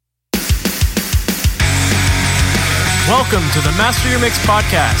Welcome to the Master Your Mix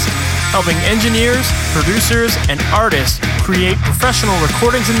podcast, helping engineers, producers, and artists create professional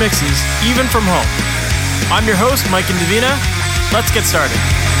recordings and mixes, even from home. I'm your host, Mike and Davina. Let's get started.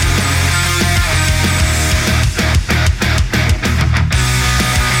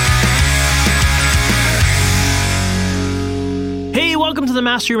 Hey, welcome to the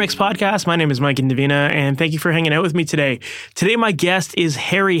Master Your Mix podcast. My name is Mike and Davina, and thank you for hanging out with me today. Today, my guest is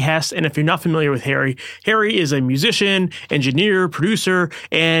Harry Hess, and if you're not familiar with Harry, Harry is a musician, engineer, producer,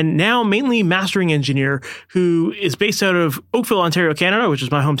 and now mainly mastering engineer who is based out of Oakville, Ontario, Canada, which is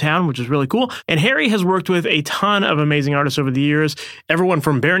my hometown, which is really cool. And Harry has worked with a ton of amazing artists over the years, everyone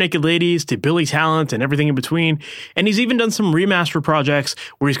from Bare Naked Ladies to Billy Talent and everything in between. And he's even done some remaster projects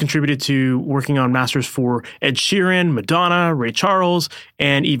where he's contributed to working on masters for Ed Sheeran, Madonna, Ray Charles,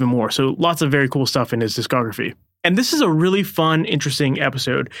 and even more. So lots of very cool stuff in his discography. And this is a really fun, interesting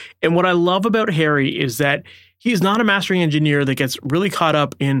episode. And what I love about Harry is that he's not a mastering engineer that gets really caught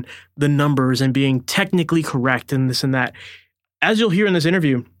up in the numbers and being technically correct and this and that. As you'll hear in this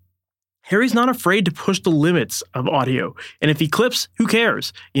interview, Harry's not afraid to push the limits of audio. And if he clips, who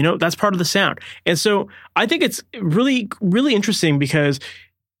cares? You know, that's part of the sound. And so I think it's really, really interesting because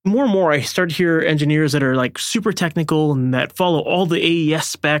more and more I start to hear engineers that are like super technical and that follow all the AES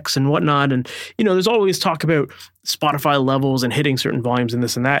specs and whatnot. And, you know, there's always talk about Spotify levels and hitting certain volumes and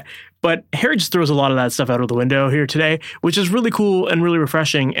this and that. But Harry just throws a lot of that stuff out of the window here today, which is really cool and really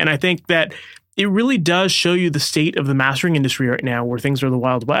refreshing. And I think that it really does show you the state of the mastering industry right now, where things are the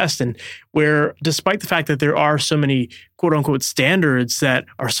Wild West, and where despite the fact that there are so many quote unquote standards that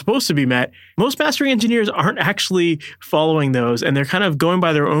are supposed to be met, most mastering engineers aren't actually following those, and they're kind of going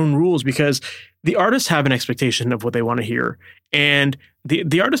by their own rules because the artists have an expectation of what they want to hear. And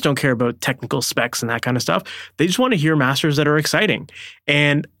the artists don't care about technical specs and that kind of stuff. They just want to hear masters that are exciting.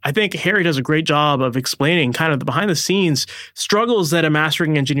 And I think Harry does a great job of explaining kind of the behind the scenes struggles that a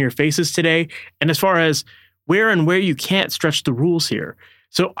mastering engineer faces today. And as far as where you can't stretch the rules here.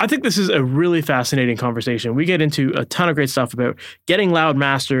 So I think this is a really fascinating conversation. We get into a ton of great stuff about getting loud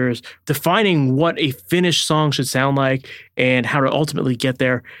masters, defining what a finished song should sound like, and how to ultimately get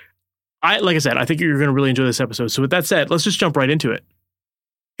there. Like I said, I think you're going to really enjoy this episode. So with that said, let's just jump right into it.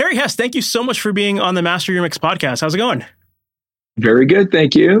 Harry Hess, thank you so much for being on the Master Your Mix podcast. How's it going? Very good.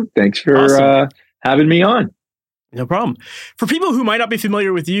 Thank you. Thanks for Awesome. having me on. No problem. For people who might not be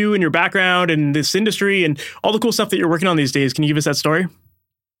familiar with you and your background and this industry and all the cool stuff that you're working on these days, can you give us that story?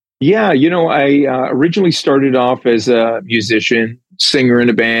 Yeah, you know, I originally started off as a musician, singer in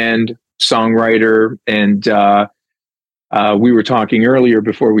a band, songwriter, and we were talking earlier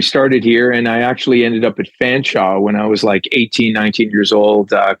before we started here, and I actually ended up at Fanshawe when I was like 18, 19 years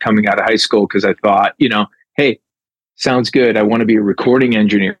old, coming out of high school, because I thought, you know, hey, sounds good. I want to be a recording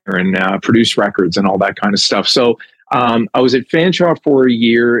engineer and produce records and all that kind of stuff. So I was at Fanshawe for a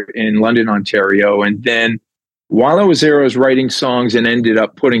year in London, Ontario. And then while I was there, I was writing songs and ended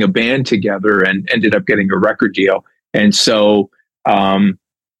up putting a band together and ended up getting a record deal. And so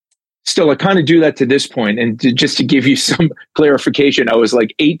still, I kind of do that to this point. And just to give you some clarification, I was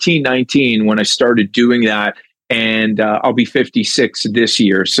like 18, 19 when I started doing that. And I'll be 56 this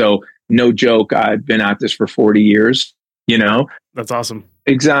year. So no joke, I've been at this for 40 years, you know? That's awesome.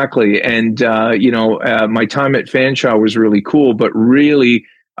 Exactly. And, my time at Fanshawe was really cool, but really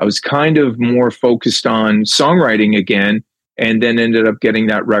I was kind of more focused on songwriting again, and then ended up getting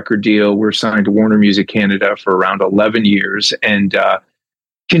that record deal. We're signed to Warner Music Canada for around 11 years and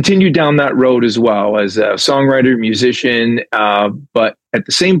continued down that road as well as a songwriter, musician, but at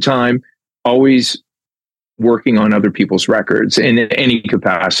the same time, always working on other people's records in any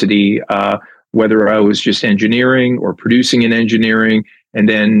capacity, whether I was just engineering or producing in engineering. And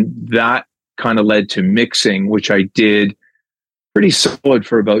then that kind of led to mixing, which I did pretty solid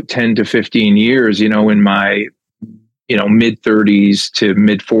for about 10 to 15 years, you know, in my, you know, mid 30s to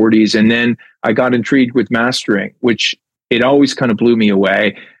mid 40s. And then I got intrigued with mastering, which it always kind of blew me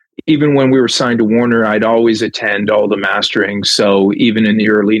away. Even when we were signed to Warner, I'd always attend all the mastering. So even in the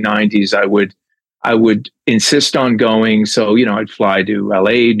early 90s, I would insist on going. So, you know, I'd fly to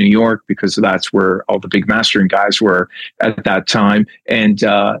LA, New York, because that's where all the big mastering guys were at that time, and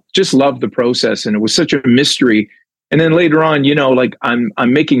just loved the process. And it was such a mystery. And then later on, you know, like I'm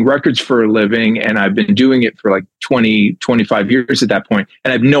making records for a living, and I've been doing it for like 20, 25 years at that point.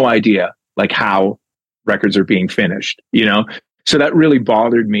 And I have no idea like how records are being finished, you know? So that really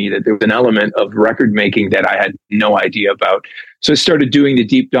bothered me, that there was an element of record making that I had no idea about. So I started doing the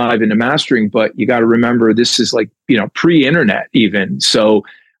deep dive into mastering, but you got to remember, this is like, you know, pre-internet even. So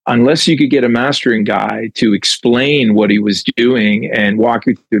unless you could get a mastering guy to explain what he was doing and walk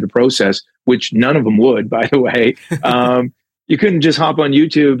you through the process, which none of them would, by the way, you couldn't just hop on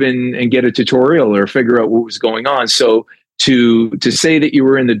YouTube and get a tutorial or figure out what was going on. So to say that you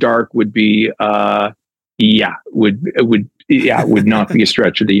were in the dark would be, would not be a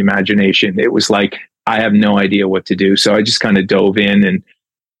stretch of the imagination. It was like, I have no idea what to do. So I just kind of dove in, and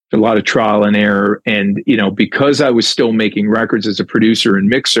a lot of trial and error. And, because I was still making records as a producer and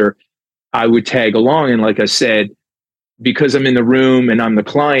mixer, I would tag along. And like I said, because I'm in the room and I'm the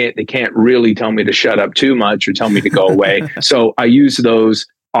client, they can't really tell me to shut up too much or tell me to go away. So I use those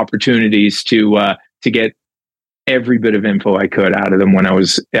opportunities to get every bit of info I could out of them when I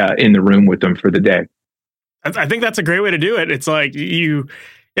was in the room with them for the day. I think that's a great way to do it. It's like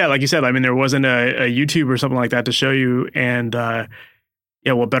like you said, I mean, there wasn't a YouTube or something like that to show you. And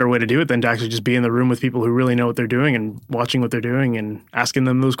what better way to do it than to actually just be in the room with people who really know what they're doing and watching what they're doing and asking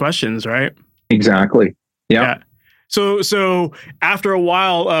them those questions, right? Exactly. Yeah. So after a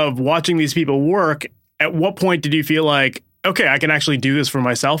while of watching these people work, at what point did you feel like, okay, I can actually do this for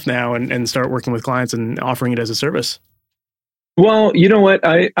myself now and start working with clients and offering it as a service? Well, you know what?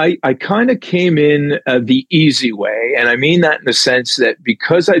 I kind of came in the easy way. And I mean that in the sense that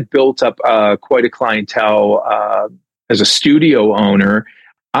because I built up quite a clientele as a studio owner,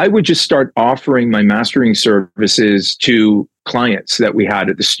 I would just start offering my mastering services to clients that we had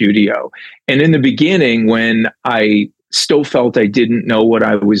at the studio. And in the beginning, when I still felt I didn't know what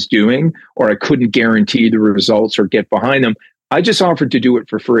I was doing, or I couldn't guarantee the results or get behind them, I just offered to do it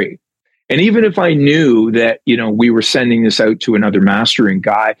for free. And even if I knew that, we were sending this out to another mastering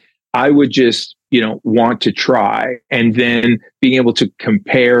guy, I would just, want to try, and then being able to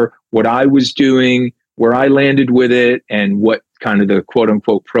compare what I was doing, where I landed with it, and what kind of the quote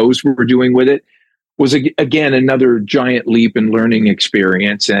unquote pros were doing with it was, again, another giant leap in learning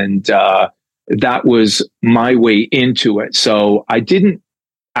experience. And that was my way into it. So I didn't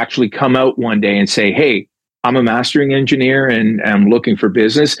actually come out one day and say, hey, I'm a mastering engineer and I'm looking for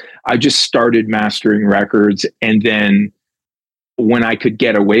business. I just started mastering records. And then when I could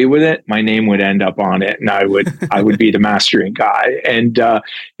get away with it, my name would end up on it, and I would be the mastering guy. And,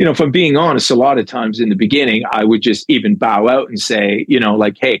 if I'm being honest, a lot of times in the beginning, I would just even bow out and say,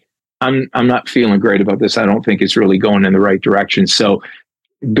 like, hey, I'm not feeling great about this. I don't think it's really going in the right direction. So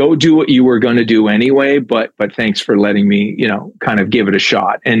go do what you were going to do anyway, but thanks for letting me, kind of give it a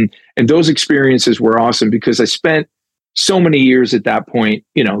shot. And those experiences were awesome because I spent so many years at that point,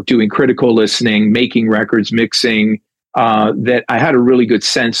 doing critical listening, making records, mixing, that I had a really good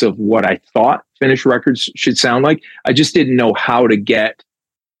sense of what I thought finished records should sound like. I just didn't know how to get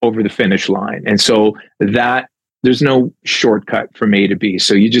over the finish line. And so that there's no shortcut from A to B.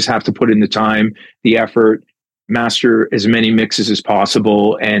 So you just have to put in the time, the effort, master as many mixes as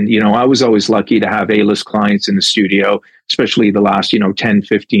possible. And, I was always lucky to have A-list clients in the studio, especially the last, 10,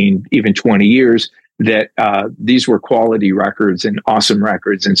 15, even 20 years, that these were quality records and awesome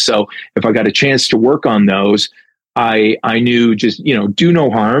records. And so if I got a chance to work on those, I knew just, do no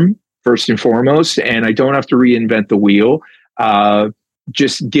harm first and foremost, and I don't have to reinvent the wheel.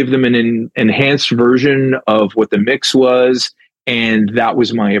 Just give them an enhanced version of what the mix was. And that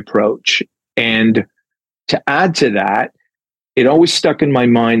was my approach. And to add to that, it always stuck in my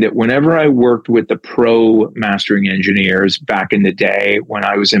mind that whenever I worked with the pro mastering engineers back in the day, when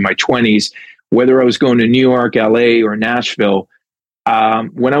I was in my 20s, whether I was going to New York, LA, or Nashville,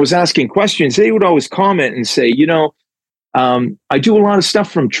 when I was asking questions, they would always comment and say, I do a lot of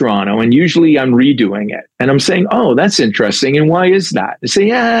stuff from Toronto, and usually I'm redoing it. And I'm saying, oh, that's interesting. And why is that? They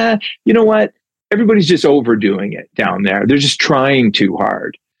say, you know what? Everybody's just overdoing it down there. They're just trying too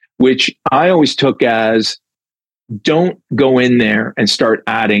hard, which I always took as, don't go in there and start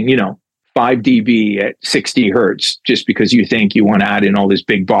adding, 5 dB at 60 hertz just because you think you want to add in all this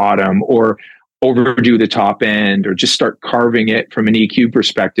big bottom, or overdo the top end, or just start carving it from an EQ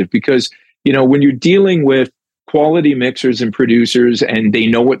perspective. Because, when you're dealing with quality mixers and producers and they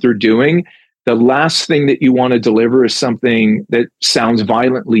know what they're doing, the last thing that you want to deliver is something that sounds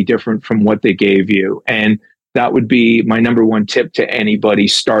violently different from what they gave you. And that would be my number one tip to anybody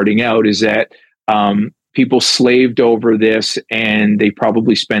starting out, is that people slaved over this, and they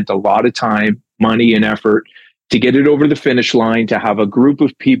probably spent a lot of time, money, and effort to get it over the finish line, to have a group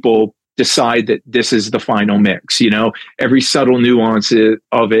of people decide that this is the final mix. Every subtle nuance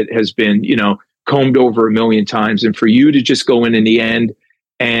of it has been, combed over a million times. And for you to just go in the end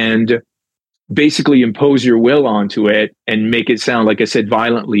and basically impose your will onto it and make it sound, like I said,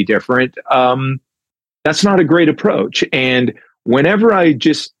 violently different, that's not a great approach. And whenever I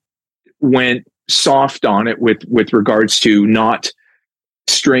just went soft on it with regards to not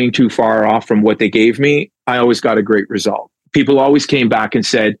straying too far off from what they gave me, I always got a great result. People always came back and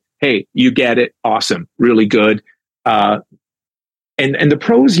said, "Hey, you get it. Awesome. Really good." And the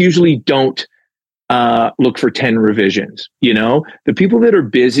pros usually don't look for 10 revisions. The people that are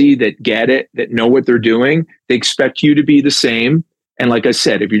busy, that get it, that know what they're doing, they expect you to be the same. And like I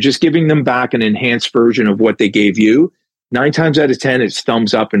said, if you're just giving them back an enhanced version of what they gave you, 9 times out of 10, it's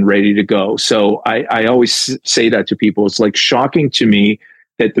thumbs up and ready to go. So I always say that to people. It's like shocking to me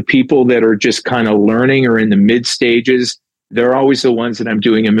that the people that are just kind of learning or in the mid stages, they're always the ones that I'm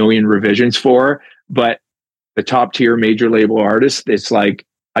doing a million revisions for. But the top tier major label artists, it's like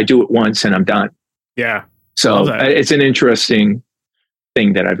I do it once and I'm done. Yeah. So it's an interesting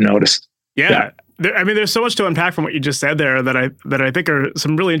thing that I've noticed. Yeah. There's so much to unpack from what you just said there that I think are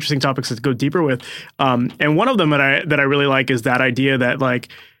some really interesting topics to go deeper with. And one of them that I really like is that idea that like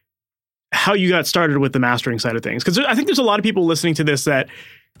how you got started with the mastering side of things. Because I think there's a lot of people listening to this that,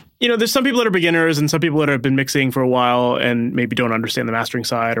 there's some people that are beginners and some people that have been mixing for a while and maybe don't understand the mastering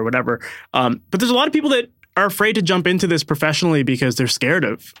side or whatever. But there's a lot of people that are afraid to jump into this professionally because they're scared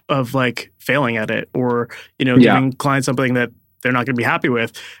of like failing at it or, giving clients something that they're not going to be happy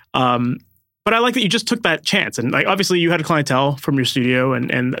with. But I like that you just took that chance. And like, obviously you had a clientele from your studio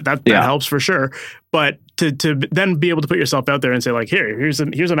and that helps for sure. But to then be able to put yourself out there and say like, here's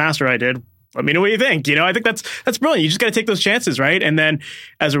a master I did. Let me know what you think. I think that's brilliant. You just got to take those chances, right? And then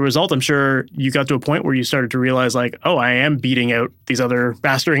as a result, I'm sure you got to a point where you started to realize like, oh, I am beating out these other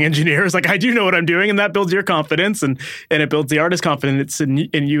mastering engineers. Like I do know what I'm doing, and that builds your confidence, and it builds the artist's confidence in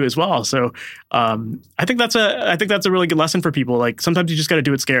you as well. So I think that's a really good lesson for people. Like sometimes you just got to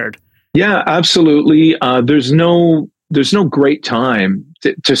do it scared. Yeah, absolutely. There's no great time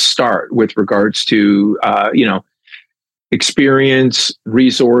to start with regards to experience,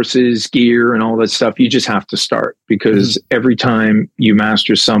 resources, gear, and all that stuff. You just have to start because every time you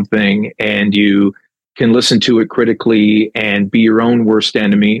master something and you can listen to it critically and be your own worst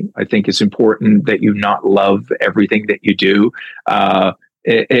enemy, I think it's important that you not love everything that you do.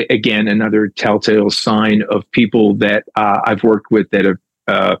 Again, another telltale sign of people that I've worked with that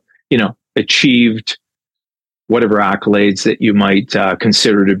have, achieved whatever accolades that you might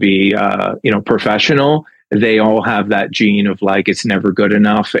consider to be, professional. They all have that gene of like, it's never good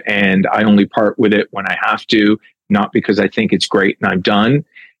enough. And I only part with it when I have to, not because I think it's great and I'm done.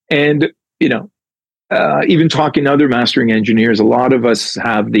 And, even talking to other mastering engineers, a lot of us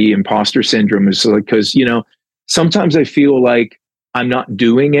have the imposter syndrome because, sometimes I feel like I'm not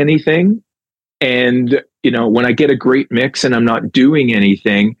doing anything. And, when I get a great mix and I'm not doing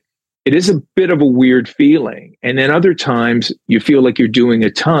anything, it is a bit of a weird feeling. And then other times you feel like you're doing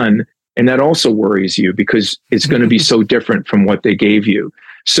a ton. And that also worries you because it's going to be so different from what they gave you.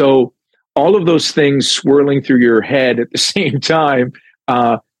 So all of those things swirling through your head at the same time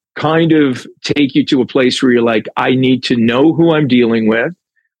kind of take you to a place where you're like, I need to know who I'm dealing with.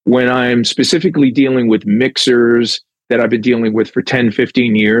 When I'm specifically dealing with mixers that I've been dealing with for 10,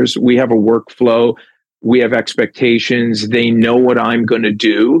 15 years, we have a workflow. We have expectations. They know what I'm going to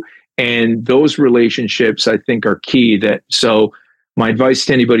do. And those relationships, I think, are key. So my advice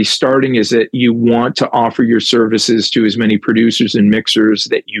to anybody starting is that you want to offer your services to as many producers and mixers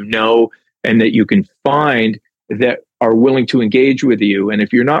that you know and that you can find that are willing to engage with you. And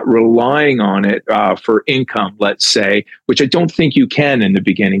if you're not relying on it for income, let's say, which I don't think you can in the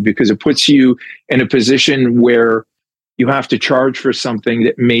beginning, because it puts you in a position where you have to charge for something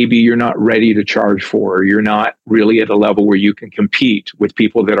that maybe you're not ready to charge for, or you're not really at a level where you can compete with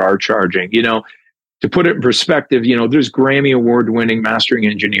people that are charging. To put it in perspective, there's Grammy Award winning mastering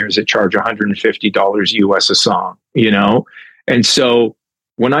engineers that charge $150 US a song, And so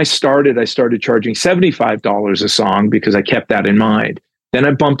when I started charging $75 a song because I kept that in mind. Then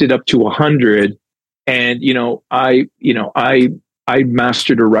I bumped it up to $100. And, I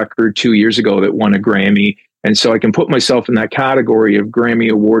mastered a record 2 years ago that won a Grammy. And so I can put myself in that category of Grammy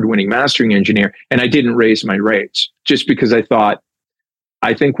Award winning mastering engineer. And I didn't raise my rates just because I thought,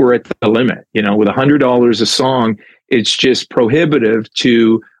 I think we're at the limit. With $100 a song, it's just prohibitive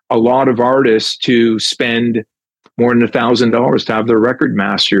to a lot of artists to spend more than $1,000 to have their record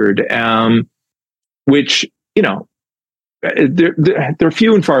mastered, which, they're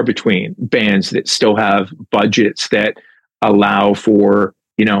few and far between bands that still have budgets that allow for,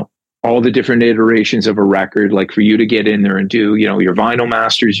 all the different iterations of a record, like for you to get in there and do, your vinyl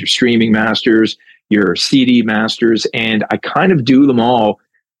masters, your streaming masters, your CD masters. And I kind of do them all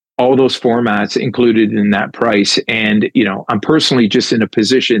those formats included in that price. And, I'm personally just in a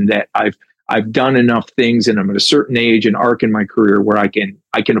position that I've done enough things and I'm at a certain age and arc in my career where I can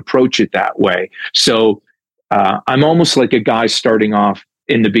approach it that way. So I'm almost like a guy starting off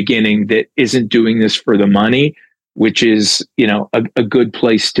in the beginning that isn't doing this for the money, which is, a good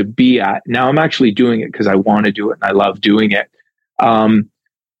place to be at. Now I'm actually doing it because I want to do it and I love doing it.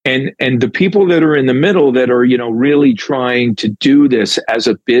 And the people that are in the middle that are, really trying to do this as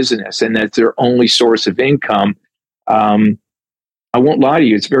a business and that's their only source of income, I won't lie to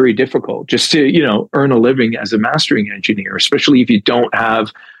you, it's very difficult just to, earn a living as a mastering engineer, especially if you don't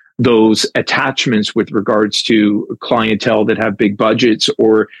have those attachments with regards to clientele that have big budgets,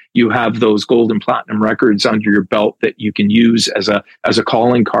 or you have those gold and platinum records under your belt that you can use as a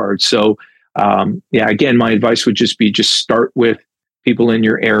calling card. So, again, my advice would just start with people in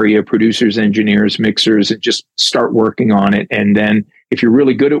your area, producers, engineers, mixers, and just start working on it. And then if you're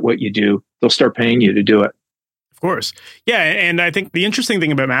really good at what you do, they'll start paying you to do it. Of course. Yeah. And I think the interesting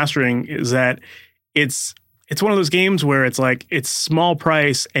thing about mastering is that it's one of those games where it's like, it's small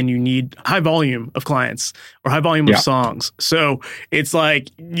price and you need high volume of clients or high volume of songs. So it's like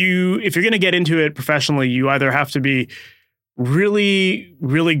if you're going to get into it professionally, you either have to be really,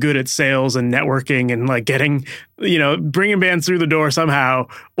 really good at sales and networking and like getting, bringing bands through the door somehow,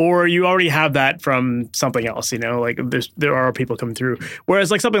 or you already have that from something else, like there are people coming through.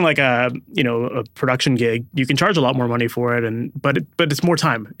 Whereas like something like a production gig, you can charge a lot more money for it, but it's more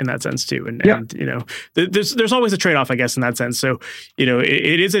time in that sense too. And there's always a trade-off, I guess, in that sense. So,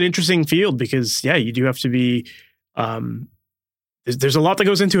 it is an interesting field because you do have to be, there's a lot that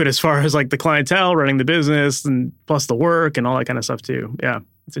goes into it as far as like the clientele, running the business, and plus the work and all that kind of stuff too. Yeah,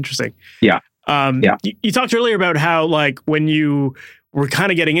 it's interesting. Yeah. You talked earlier about how like when you were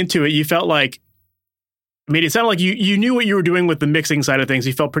kind of getting into it, you felt like, it sounded like you knew what you were doing with the mixing side of things.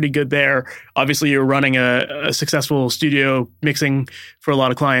 You felt pretty good there. Obviously, you were running a successful studio mixing for a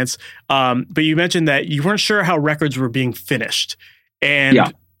lot of clients. But you mentioned that you weren't sure how records were being finished.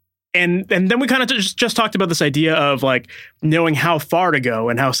 And then we kind of just talked about this idea of like knowing how far to go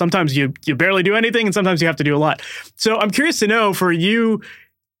and how sometimes you barely do anything and sometimes you have to do a lot. So I'm curious to know for you,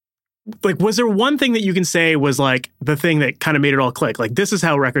 like, was there one thing that you can say was like the thing that kind of made it all click? Like, this is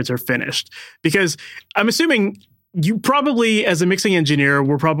how records are finished. Because I'm assuming you probably, as a mixing engineer,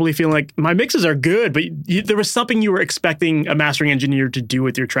 were probably feeling like my mixes are good, but there was something you were expecting a mastering engineer to do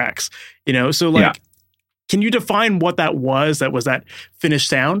with your tracks, So like, can you define what that was that finished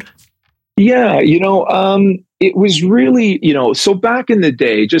sound? Yeah, it was really, so back in the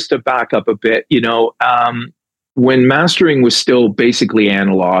day, just to back up a bit, when mastering was still basically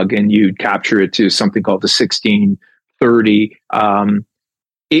analog and you'd capture it to something called the 1630,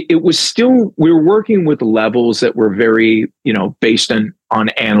 it was still, we were working with levels that were very, based on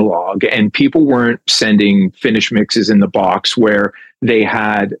analog, and people weren't sending finished mixes in the box where they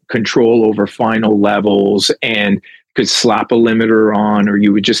had control over final levels and could slap a limiter on, or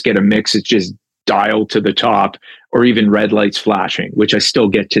you would just get a mix that's just dialed to the top, or even red lights flashing, which I still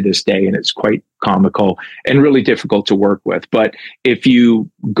get to this day. And it's quite comical and really difficult to work with. But if you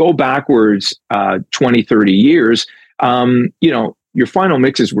go backwards 20, 30 years, your final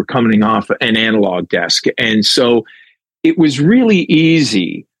mixes were coming off an analog desk. And so it was really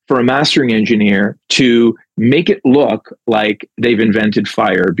easy for a mastering engineer to make it look like they've invented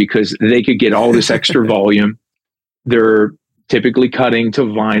fire because they could get all this extra volume. They're typically cutting to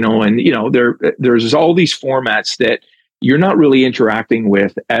vinyl, and there's all these formats that you're not really interacting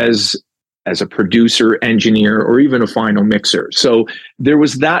with as a producer, engineer, or even a final mixer. So there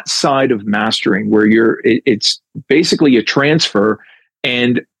was that side of mastering where it's basically a transfer,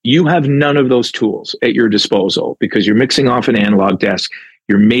 and you have none of those tools at your disposal because you're mixing off an analog desk.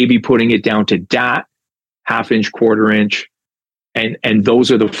 You're maybe putting it down to DAT, half inch, quarter inch. And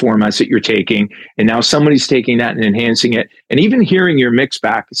those are the formats that you're taking. And now somebody's taking that and enhancing it. And even hearing your mix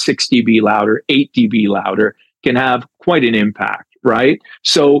back 6 dB louder, 8 dB louder can have quite an impact, right?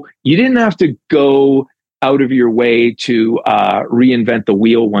 So you didn't have to go out of your way to reinvent the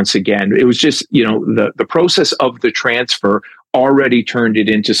wheel once again. It was just, the process of the transfer already turned it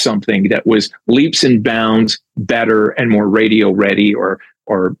into something that was leaps and bounds better and more radio ready or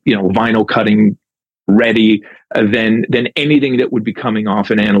vinyl cutting ready than anything that would be coming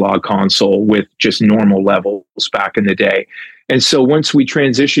off an analog console with just normal levels back in the day. And so once we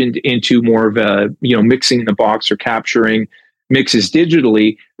transitioned into more of a, mixing in the box or capturing mixes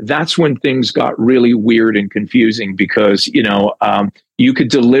digitally, that's when things got really weird and confusing because, you could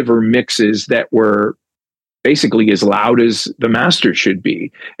deliver mixes that were basically as loud as the master should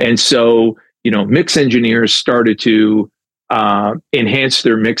be. And so, mix engineers started to enhance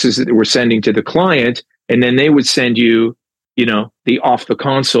their mixes that they were sending to the client. And then they would send you, the off the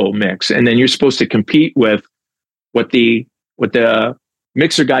console mix. And then you're supposed to compete with what the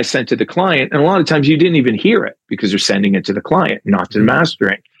mixer guy sent to the client. And a lot of times you didn't even hear it because they're sending it to the client, not to the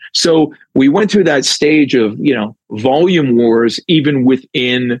mastering. So we went through that stage of, volume wars, even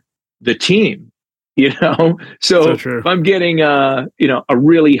within the team, So if I'm getting, a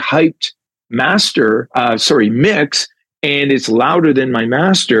really hyped mix, and it's louder than my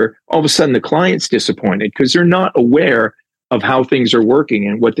master, all of a sudden the client's disappointed because they're not aware of how things are working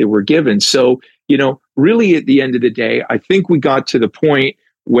and what they were given. So, really at the end of the day, I think we got to the point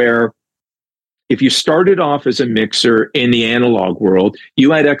where if you started off as a mixer in the analog world,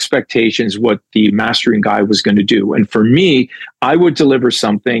 you had expectations what the mastering guy was going to do. And for me, I would deliver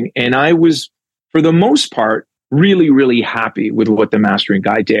something, and I was, for the most part, really, really happy with what the mastering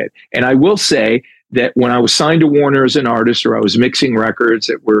guy did. And I will say that when I was signed to Warner as an artist, or I was mixing records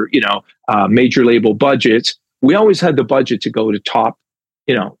that were, major label budgets, we always had the budget to go to top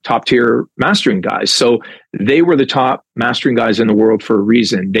tier mastering guys. So they were the top mastering guys in the world for a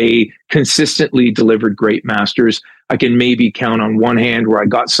reason. They consistently delivered great masters. I can maybe count on one hand where I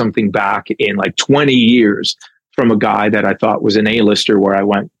got something back in like 20 years from a guy that I thought was an A-lister, where I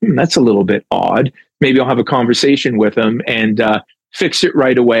went, that's a little bit odd. Maybe I'll have a conversation with him, and fixed it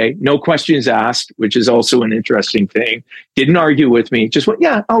right away. No questions asked, which is also an interesting thing. Didn't argue with me. Just went,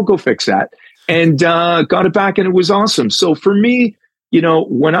 yeah, I'll go fix that. And got it back, and it was awesome. So for me,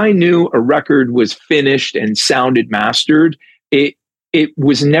 when I knew a record was finished and sounded mastered, it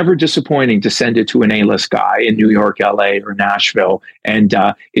was never disappointing to send it to an A-list guy in New York, LA, or Nashville. And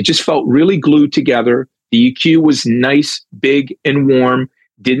it just felt really glued together. The EQ was nice, big, and warm.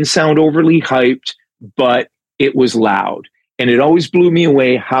 Didn't sound overly hyped, but it was loud. And it always blew me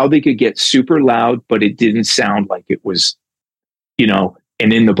away how they could get super loud, but it didn't sound like it was,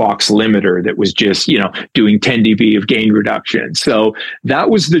 an in-the-box limiter that was just, doing 10 dB of gain reduction. So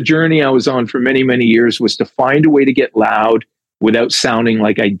that was the journey I was on for many, many years, was to find a way to get loud without sounding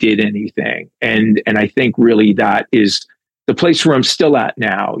like I did anything. And I think really that is the place where I'm still at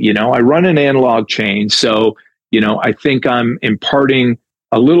now. I run an analog chain. So, I think I'm imparting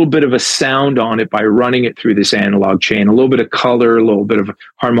a little bit of a sound on it by running it through this analog chain, a little bit of color, a little bit of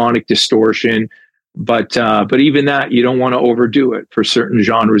harmonic distortion. But even that, you don't want to overdo it for certain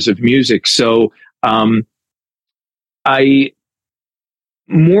genres of music. So I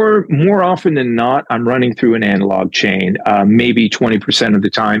more often than not, I'm running through an analog chain. Maybe 20% of the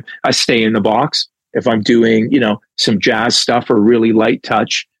time, I stay in the box. If I'm doing, some jazz stuff or really light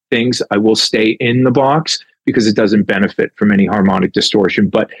touch things, I will stay in the box because it doesn't benefit from any harmonic distortion.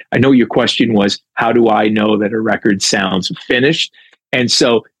 But I know your question was, how do I know that a record sounds finished? And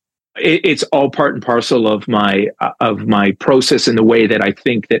so it's all part and parcel of my process and the way that I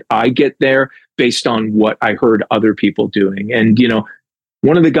think that I get there based on what I heard other people doing. And,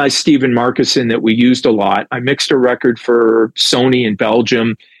 one of the guys, Stephen Markison, that we used a lot, I mixed a record for Sony in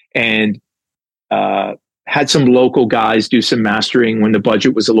Belgium, and had some local guys do some mastering when the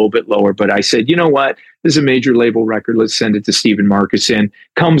budget was a little bit lower. But I said, you know what? This is a major label record. Let's send it to Stephen Markison.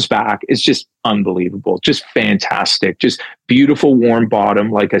 Comes back. It's just unbelievable. Just fantastic. Just beautiful, warm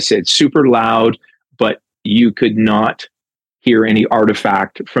bottom. Like I said, super loud, but you could not hear any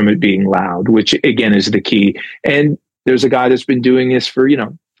artifact from it being loud, which again is the key. And there's a guy that's been doing this for,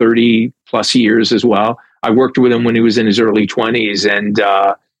 30 plus years as well. I worked with him when he was in his early 20s, and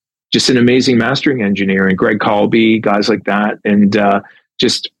just an amazing mastering engineer, and Greg Colby, guys like that, and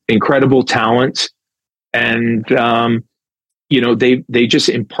just incredible talent. And they just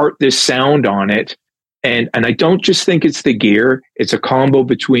impart this sound on it, and I don't just think it's the gear; it's a combo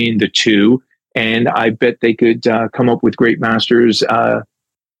between the two. And I bet they could come up with great masters,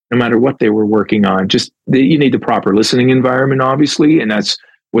 no matter what they were working on. You need the proper listening environment, obviously, and that's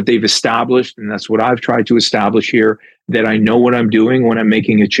what they've established, and that's what I've tried to establish here, that I know what I'm doing when I'm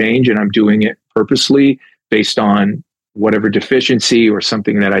making a change, and I'm doing it purposely based on whatever deficiency or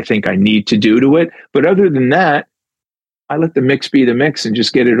something that I think I need to do to it. But other than that, I let the mix be the mix and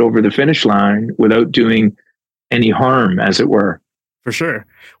just get it over the finish line without doing any harm, as it were. For sure.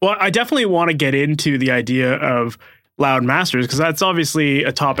 Well, I definitely want to get into the idea of loud masters, because that's obviously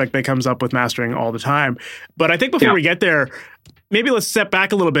a topic that comes up with mastering all the time. But I think before we get there, maybe let's step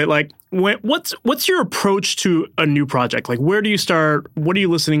back a little bit. Like, what's your approach to a new project? Like, where do you start? What are you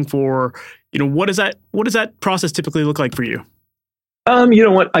listening for? What does that process typically look like for you? You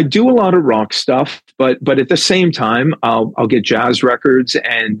know what? I do a lot of rock stuff, but at the same time, I'll get jazz records,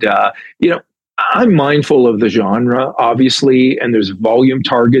 and I'm mindful of the genre, obviously, and there's volume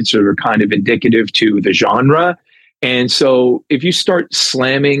targets that are kind of indicative to the genre. And so if you start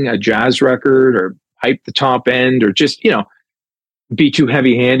slamming a jazz record or hype the top end, or just, be too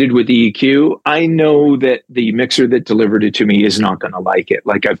heavy-handed with the EQ, I know that the mixer that delivered it to me is not going to like it,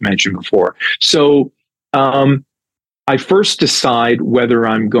 like I've mentioned before. So I first decide whether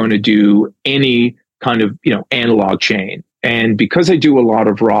I'm going to do any kind of, analog chain. And because I do a lot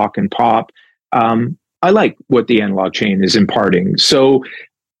of rock and pop, I like what the analog chain is imparting. So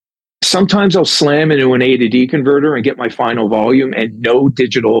sometimes I'll slam into an A to D converter and get my final volume and no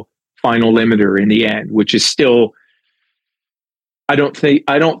digital final limiter in the end, which is still, I don't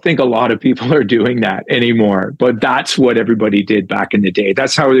think a lot of people are doing that anymore, but that's what everybody did back in the day.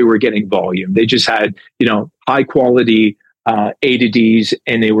 That's how they were getting volume. They just had, high quality A to Ds,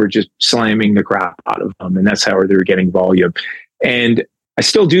 and they were just slamming the crap out of them. And that's how they were getting volume. And I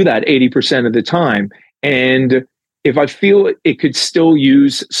still do that 80% of the time. And if I feel it could still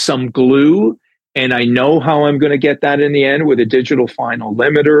use some glue, and I know how I'm going to get that in the end with a digital final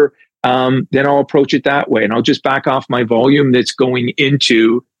limiter, then I'll approach it that way. And I'll just back off my volume that's going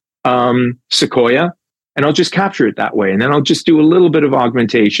into Sequoia, and I'll just capture it that way. And then I'll just do a little bit of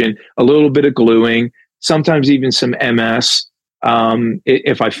augmentation, a little bit of gluing, sometimes even some MS,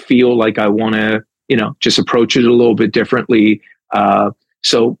 if I feel like I want to, just approach it a little bit differently.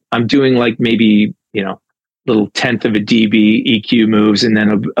 So I'm doing like maybe, little tenth of a dB EQ moves, and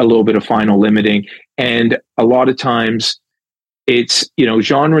then a little bit of final limiting. And a lot of times it's,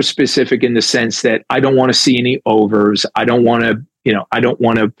 genre specific in the sense that I don't want to see any overs. I don't want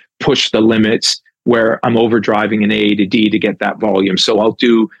to, push the limits where I'm overdriving an A to D to get that volume. So I'll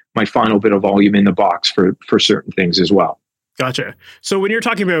do my final bit of volume in the box for certain things as well. Gotcha. So when you're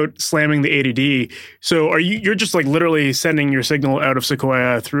talking about slamming the A to D, so you're just like literally sending your signal out of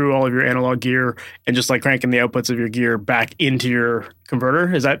Sequoia through all of your analog gear and just like cranking the outputs of your gear back into your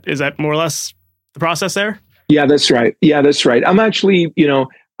converter? Is that more or less the process there? Yeah, that's right. I'm actually,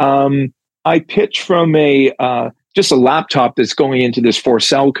 I pitch from just a laptop that's going into this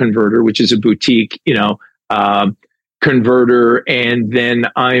 4-cell converter, which is a boutique, converter, and then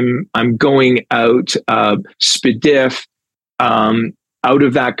I'm going out SPDIF out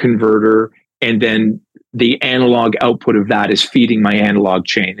of that converter, and then the analog output of that is feeding my analog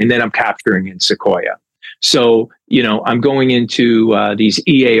chain, and then I'm capturing in Sequoia. So I'm going into these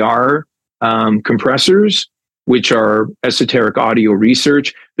EAR compressors, which are Esoteric Audio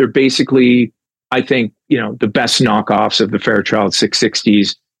Research. They're basically, I think, the best knockoffs of the Fairchild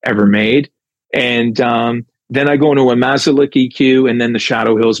 660s ever made. And then I go into a Mazalik EQ, and then the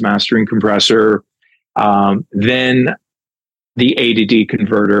Shadow Hills mastering compressor, then the A to D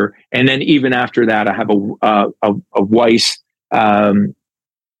converter, and then even after that, I have a Weiss, and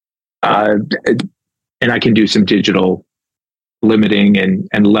I can do some digital limiting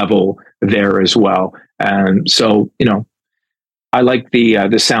and level there as well. So I like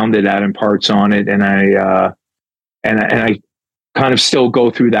the sound that imparts on it, and I kind of still go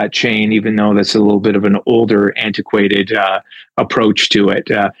through that chain, even though that's a little bit of an older, antiquated approach to it.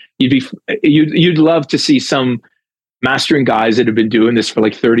 You'd love to see some mastering guys that have been doing this for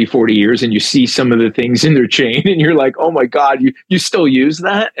like 30, 40 years, and you see some of the things in their chain, and you're like, oh my God, you still use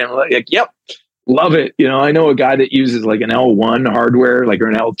that? And I'm like, yep, love it. I know a guy that uses like an L1 hardware, like, or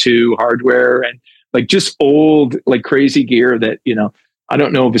an L2 hardware, and like just old, like crazy gear that, I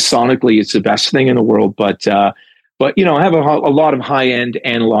don't know if sonically it's the best thing in the world, but I have a lot of high-end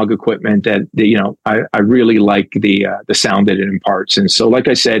analog equipment that, I really like the sound that it imparts. And so, like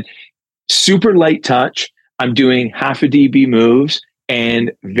I said, super light touch. I'm doing half a dB moves,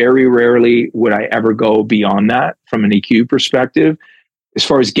 and very rarely would I ever go beyond that from an EQ perspective. As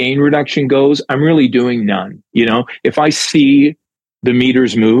far as gain reduction goes, I'm really doing none. If I see the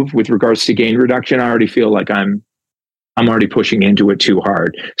meters move with regards to gain reduction, I already feel like I'm already pushing into it too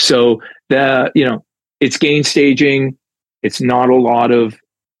hard. So it's gain staging. It's not a lot of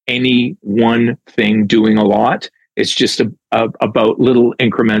any one thing doing a lot. It's just about little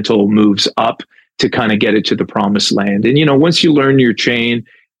incremental moves up to kind of get it to the promised land. And, once you learn your chain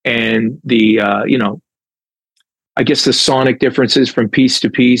and the, I guess the sonic differences from piece to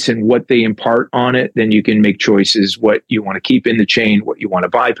piece and what they impart on it, then you can make choices what you want to keep in the chain, what you want to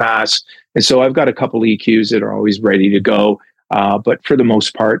bypass. And so I've got a couple EQs that are always ready to go. But for the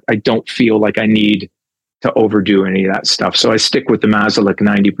most part, I don't feel like I need to overdo any of that stuff. So I stick with the Mazalik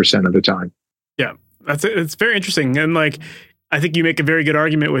 90% of the time. Yeah, it's very interesting. And like, I think you make a very good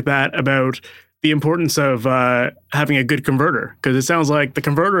argument with that about the importance of having a good converter, because it sounds like the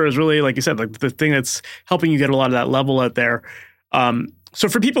converter is really, like you said, like the thing that's helping you get a lot of that level out there. So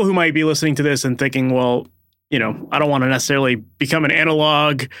for people who might be listening to this and thinking, well, I don't want to necessarily become an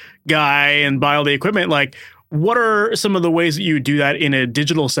analog guy and buy all the equipment, like, what are some of the ways that you do that in a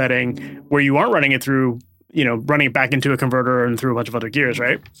digital setting where you aren't running it through running it back into a converter and through a bunch of other gears,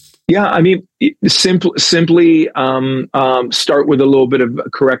 right? Yeah, I mean, simply start with a little bit of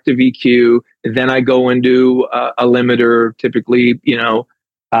corrective EQ. Then I go into a limiter. Typically,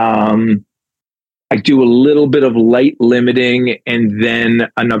 I do a little bit of light limiting, and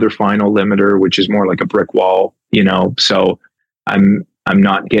then another final limiter, which is more like a brick wall. So I'm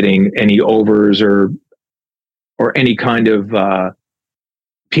not getting any overs or any kind of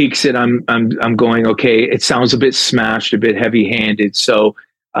peaks that I'm going, okay, it sounds a bit smashed, a bit heavy-handed. So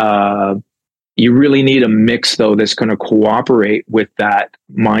you really need a mix, though, that's going to cooperate with that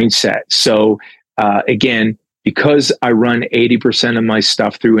mindset. So again, because I run 80% of my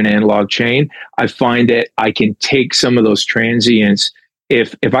stuff through an analog chain, I find that I can take some of those transients.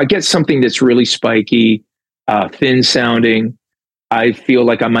 If I get something that's really spiky, thin sounding, I feel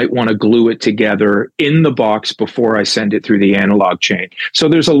like I might want to glue it together in the box before I send it through the analog chain. So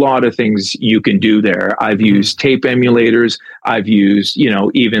there's a lot of things you can do there. I've used tape emulators. I've used,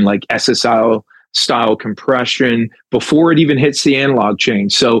 even like SSL style compression before it even hits the analog chain.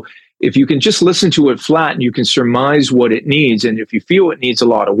 So if you can just listen to it flat and you can surmise what it needs, and if you feel it needs a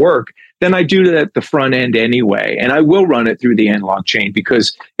lot of work, then I do that at the front end anyway. And I will run it through the analog chain,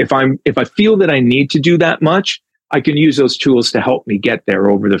 because if I feel that I need to do that much, I can use those tools to help me get there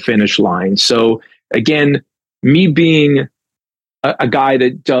over the finish line. So again, me being a guy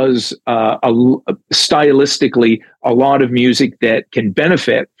that does stylistically a lot of music that can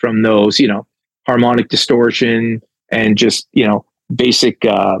benefit from those, harmonic distortion and just, basic,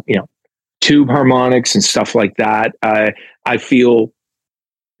 tube harmonics and stuff like that. I feel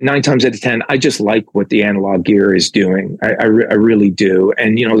 9 times out of 10, I just like what the analog gear is doing. I really do.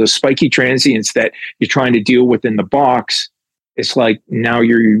 And, the spiky transients that you're trying to deal with in the box, it's like now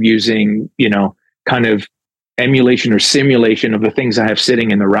you're using, kind of emulation or simulation of the things I have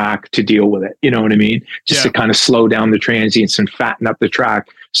sitting in the rack to deal with it. You know what I mean? Just to kind of slow down the transients and fatten up the track.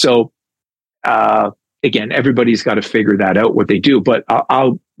 So, again, everybody's got to figure that out, what they do. But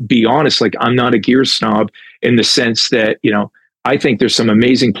I'll be honest, like, I'm not a gear snob in the sense that, I think there's some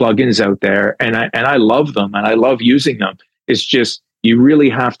amazing plugins out there, and I love them and I love using them. It's just, you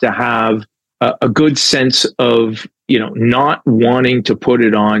really have to have a good sense of, not wanting to put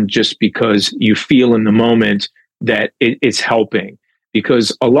it on just because you feel in the moment that it's helping.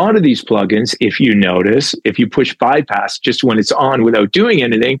 Because a lot of these plugins, if you notice, if you push bypass just when it's on without doing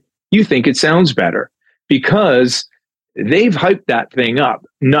anything, you think it sounds better because they've hyped that thing up.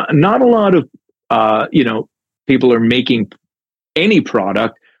 Not a lot of, people are making any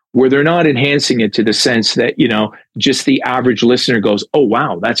product where they're not enhancing it to the sense that, just the average listener goes, oh,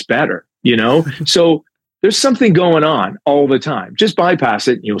 wow, that's better, So there's something going on all the time. Just bypass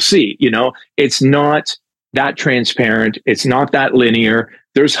it and you'll see, it's not that transparent. It's not that linear.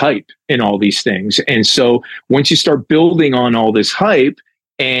 There's hype in all these things. And so once you start building on all this hype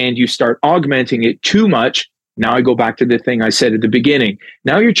and you start augmenting it too much, now I go back to the thing I said at the beginning.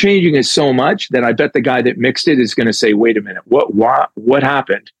 Now you're changing it so much that I bet the guy that mixed it is going to say, wait a minute, what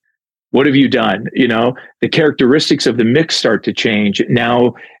happened? What have you done? The characteristics of the mix start to change.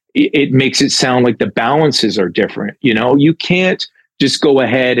 Now it makes it sound like the balances are different. You can't just go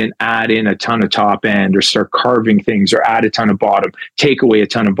ahead and add in a ton of top end or start carving things or add a ton of bottom, take away a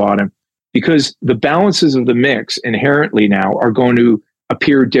ton of bottom, because the balances of the mix inherently now are going to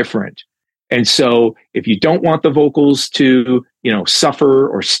appear different. And so if you don't want the vocals to, suffer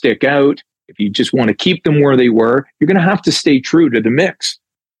or stick out, if you just want to keep them where they were, you're going to have to stay true to the mix,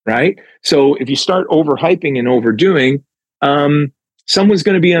 right? So if you start overhyping and overdoing, someone's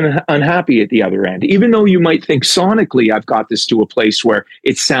going to be unhappy at the other end, even though you might think sonically, I've got this to a place where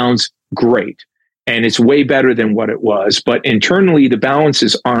it sounds great and it's way better than what it was. But internally, the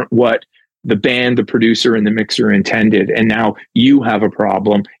balances aren't what the band, the producer, and the mixer intended. And now you have a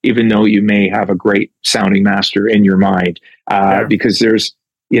problem, even though you may have a great sounding master in your mind, because there's,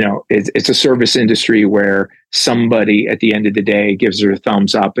 it's a service industry where somebody at the end of the day gives her a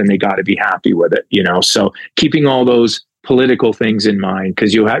thumbs up and they got to be happy with it, So keeping all those political things in mind,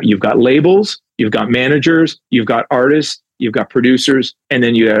 because you've got labels, you've got managers, you've got artists, you've got producers, and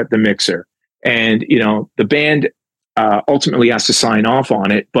then you have the mixer. And, the band ultimately has to sign off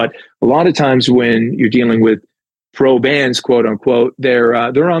on it. But a lot of times when you're dealing with pro bands, quote unquote, they're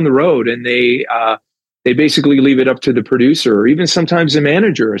on the road and they basically leave it up to the producer, or even sometimes the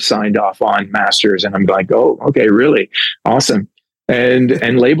manager is signed off on masters. And I'm like, oh, okay, really awesome.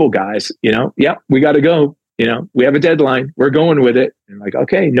 And label guys, yeah, we got to go. We have a deadline. We're going with it. And like,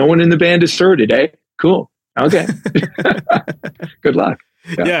 okay, no one in the band is heard today. Cool. Okay. Good luck.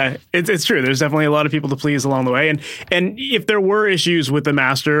 Yeah. Yeah, it's true. There's definitely a lot of people to please along the way. And if there were issues with the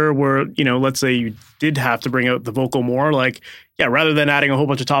master where, let's say you did have to bring out the vocal more, like, yeah, rather than adding a whole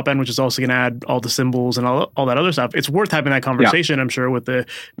bunch of top end, which is also going to add all the cymbals and all that other stuff, it's worth having that conversation, I'm sure, with the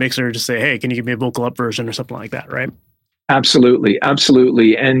mixer to say, hey, can you give me a vocal up version or something like that, right? Absolutely.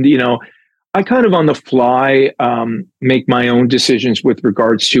 Absolutely. And, I kind of on the fly make my own decisions with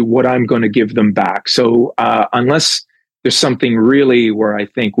regards to what I'm going to give them back. So unless there's something really where I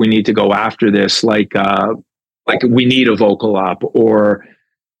think we need to go after this, like we need a vocal up or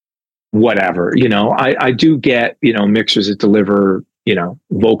whatever, I do get, mixers that deliver,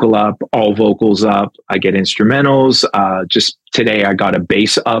 vocal up, all vocals up. I get instrumentals. Just today I got a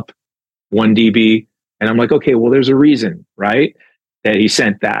bass up 1 dB, and I'm like, okay, well, there's a reason, right, that he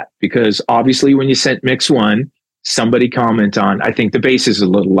sent that, because obviously when you sent mix 1, somebody comment on, I think the bass is a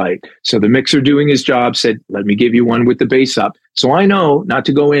little light. So the mixer doing his job said, let me give you one with the bass up. So I know not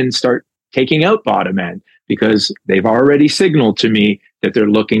to go in and start taking out bottom end, because they've already signaled to me that they're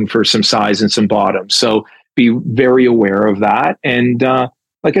looking for some size and some bottom. So be very aware of that. And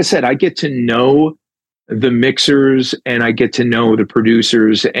like I said, I get to know the mixers and I get to know the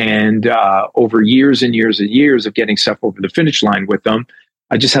producers. And over years and years and years of getting stuff over the finish line with them,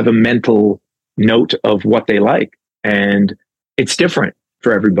 I just have a mental note of what they like. And it's different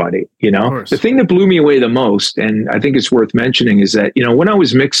for everybody, The thing that blew me away the most, and I think it's worth mentioning, is that, when I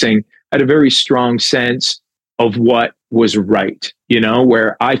was mixing, I had a very strong sense of what was right,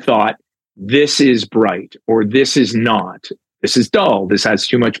 where I thought this is bright or this is not, this is dull, this has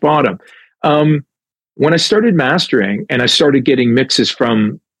too much bottom. When I started mastering and I started getting mixes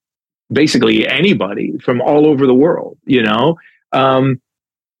from basically anybody from all over the world,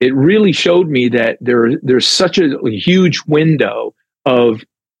 it really showed me that there's such a huge window of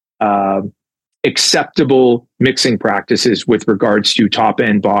acceptable mixing practices with regards to top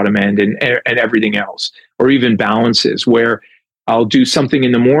end, bottom end, and everything else, or even balances, where I'll do something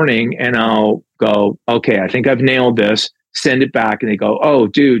in the morning and I'll go, okay, I think I've nailed this, send it back. And they go, oh,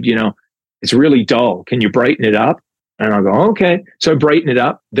 dude, it's really dull. Can you brighten it up? And I'll go, okay. So I brighten it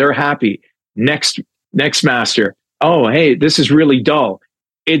up. They're happy. Next master. Oh, hey, this is really dull.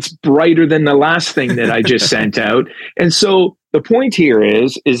 It's brighter than the last thing that I just sent out. And so the point here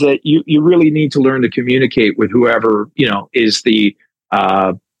is that you really need to learn to communicate with whoever, is the,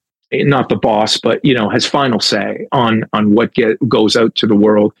 not the boss, but, has final say on what goes out to the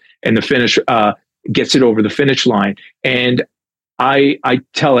world, and the finish, gets it over the finish line. And I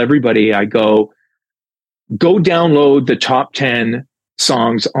tell everybody, I go download the top 10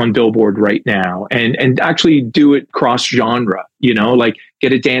 songs on Billboard right now and actually do it cross genre, like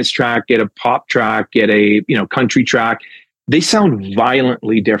get a dance track, get a pop track, get a, country track. They sound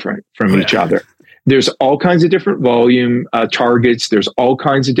violently different from each other. There's all kinds of different volume targets. There's all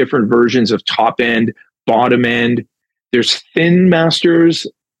kinds of different versions of top end, bottom end. There's thin masters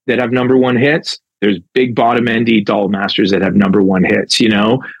that have number 1 hits. There's big bottom endy dull masters that have number 1 hits,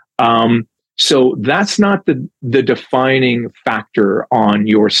 So that's not the defining factor on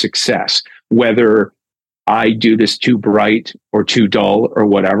your success, whether I do this too bright or too dull or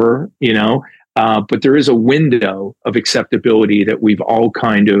whatever, but there is a window of acceptability that we've all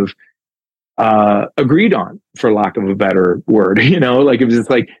kind of agreed on, for lack of a better word, like it was just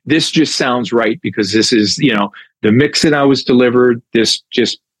like, this just sounds right because this is, the mix that I was delivered, this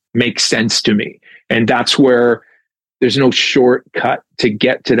just makes sense to me. And that's where there's no shortcut to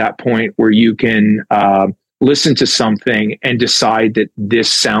get to that point where you can listen to something and decide that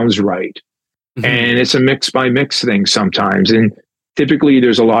this sounds right. Mm-hmm. And it's a mix by mix thing sometimes. And typically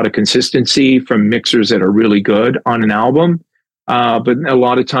there's a lot of consistency from mixers that are really good on an album. But a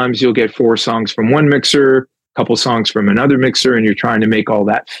lot of times you'll get 4 songs from one mixer, a couple songs from another mixer, and you're trying to make all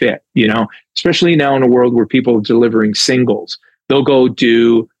that fit, especially now in a world where people are delivering singles. They'll go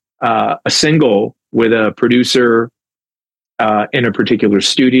do a single with a producer in a particular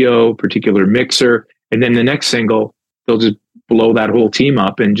studio, particular mixer, and then the next single, they'll just blow that whole team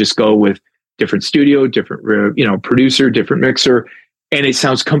up and just go with different studio, different, producer, different mixer, and it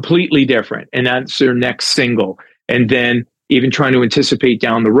sounds completely different. And that's their next single. And then even trying to anticipate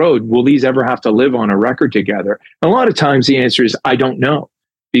down the road, will these ever have to live on a record together? And a lot of times the answer is, I don't know,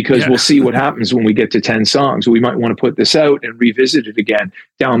 because we'll see what happens when we get to 10 songs. We might want to put this out and revisit it again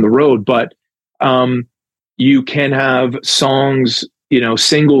down the road. But you can have songs,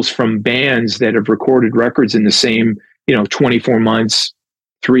 singles from bands that have recorded records in the same, 24 months,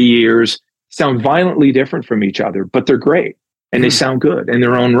 3 years, sound violently different from each other, but they're great and they sound good in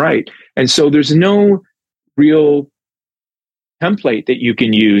their own right. And so there's no real template that you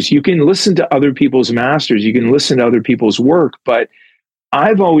can use. You can listen to other people's masters, you can listen to other people's work, but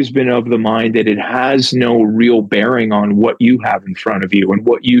I've always been of the mind that it has no real bearing on what you have in front of you and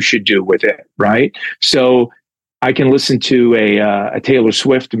what you should do with it, right? So I can listen to a Taylor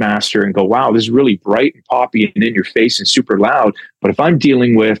Swift master and go, wow, this is really bright and poppy and in your face and super loud. But if I'm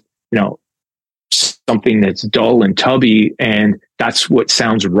dealing with, something that's dull and tubby, and that's what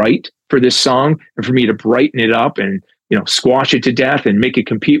sounds right for this song, and for me to brighten it up and squash it to death and make it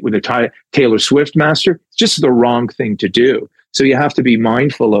compete with a Taylor Swift master, it's just the wrong thing to do. So you have to be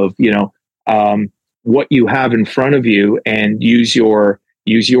mindful of what you have in front of you and use your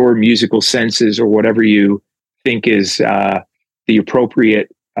musical senses or whatever you think is the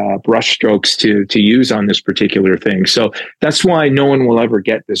appropriate brush strokes to use on this particular thing. So that's why no one will ever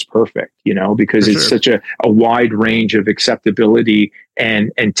get this perfect, because it's such a wide range of acceptability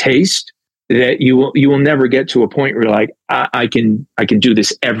and taste that you will never get to a point where you're like, I can do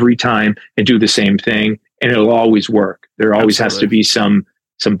this every time and do the same thing and it'll always work. There always has to be some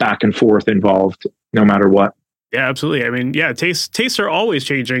back and forth involved, no matter what. Yeah, absolutely. I mean, tastes are always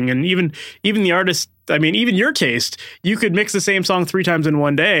changing, and even the artist. I mean, even your taste, you could mix the same song 3 times in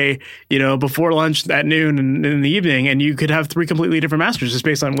one day, before lunch, at noon, and in the evening, and you could have 3 completely different masters just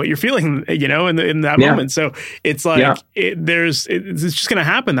based on what you're feeling, in that moment. So it's like it's just going to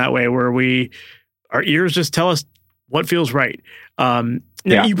happen that way, where our ears just tell us what feels right. Now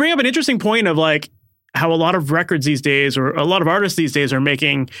you bring up an interesting point of like how a lot of records these days, or a lot of artists these days, are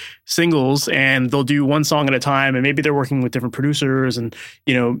making singles, and they'll do one song at a time, and maybe they're working with different producers, and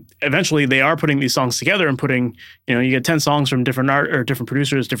eventually they are putting these songs together and putting, you get 10 songs from different art or different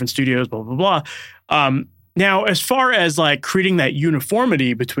producers, different studios, blah blah blah. Now, as far as like creating that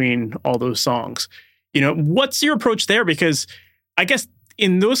uniformity between all those songs, what's your approach there? Because I guess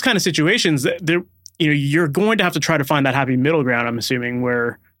in those kind of situations, you're going to have to try to find that happy middle ground, I'm assuming,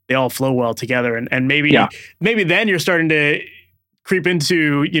 where they all flow well together, and maybe then you're starting to creep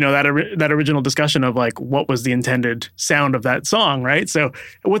into that original discussion of like what was the intended sound of that song, right? So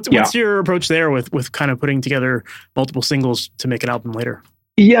what's your approach there with kind of putting together multiple singles to make an album later?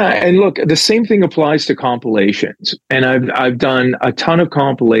 Yeah, and look, the same thing applies to compilations, and I've done a ton of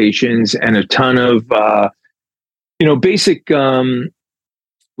compilations and a ton of basic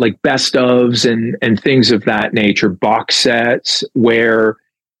like best ofs and things of that nature, box sets where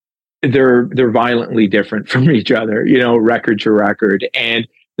they're violently different from each other, record to record. And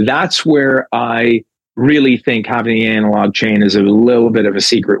that's where I really think having the analog chain is a little bit of a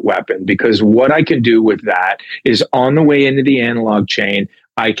secret weapon, because what I can do with that is on the way into the analog chain,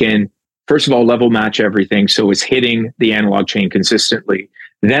 I can, first of all, level match everything, so it's hitting the analog chain consistently.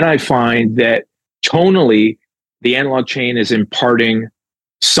 Then I find that tonally, the analog chain is imparting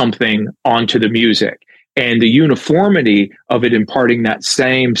something onto the music. And the uniformity of it imparting that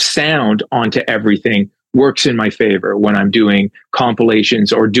same sound onto everything works in my favor when I'm doing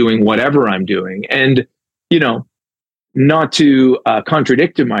compilations or doing whatever I'm doing. And, not to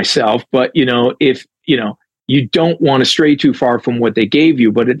contradict myself, but, if, you don't want to stray too far from what they gave you,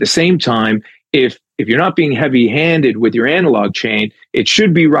 but at the same time, if you're not being heavy-handed with your analog chain, it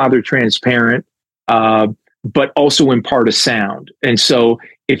should be rather transparent, but also impart a sound. And so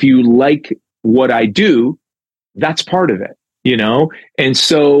if you like what I do, that's part of it, And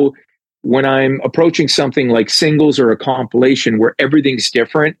so when I'm approaching something like singles or a compilation where everything's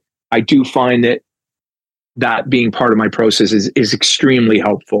different, I do find that being part of my process is extremely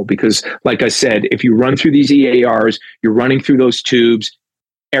helpful, because like I said, if you run through these EARs, you're running through those tubes,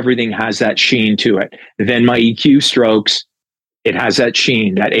 everything has that sheen to it. Then my EQ strokes, it has that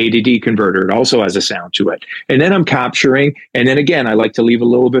sheen, that A to D converter. It also has a sound to it. And then I'm capturing. And then again, I like to leave a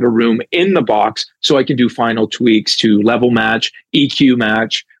little bit of room in the box so I can do final tweaks to level match, EQ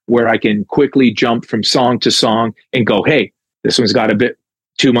match, where I can quickly jump from song to song and go, hey, this one's got a bit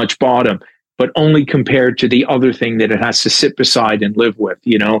too much bottom, but only compared to the other thing that it has to sit beside and live with,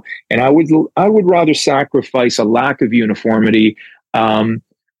 And I would rather sacrifice a lack of uniformity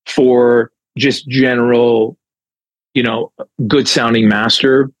for just general, good sounding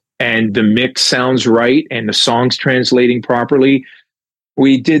master, and the mix sounds right and the song's translating properly.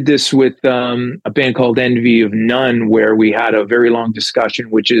 We did this with a band called Envy of None, where we had a very long discussion,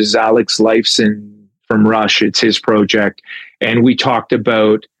 which is Alex Lifeson from Rush. It's his project. And we talked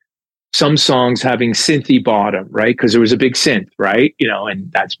about some songs having synthy bottom, right? Because there was a big synth, right? And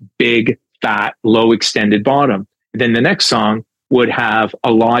that's big, fat, low extended bottom. Then the next song would have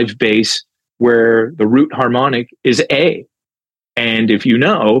a live bass where the root harmonic is A. And if you're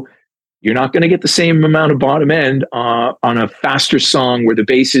not going to get the same amount of bottom end on a faster song where the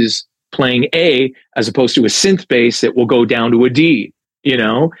bass is playing A, as opposed to a synth bass that will go down to a D,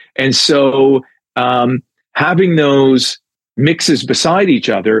 And so having those mixes beside each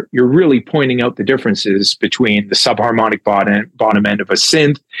other, you're really pointing out the differences between the subharmonic bottom end of a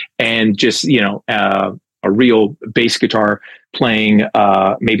synth and just, a real bass guitar playing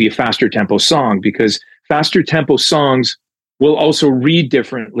maybe a faster tempo song, because faster tempo songs will also read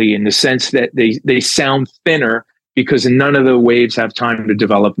differently in the sense that they sound thinner because none of the waves have time to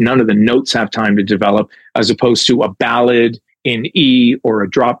develop, none of the notes have time to develop, as opposed to a ballad in E or a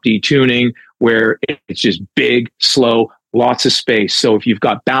drop D tuning where it's just big, slow, lots of space. So if you've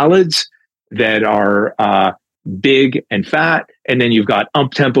got ballads that are big and fat, and then you've got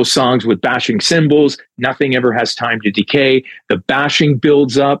up-tempo songs with bashing cymbals, nothing ever has time to decay. The bashing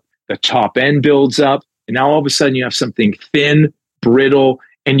builds up, the top end builds up, and now all of a sudden you have something thin, brittle,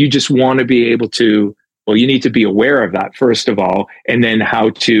 and you just want to be able to, well, you need to be aware of that, first of all, and then how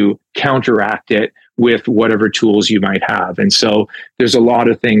to counteract it with whatever tools you might have. And so there's a lot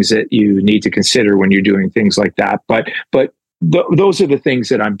of things that you need to consider when you're doing things like that. But those are the things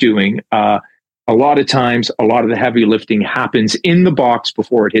that I'm doing. A lot of times, a lot of the heavy lifting happens in the box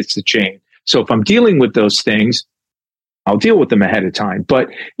before it hits the chain. So if I'm dealing with those things, I'll deal with them ahead of time. But,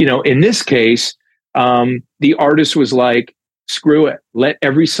 in this case, the artist was like, screw it. Let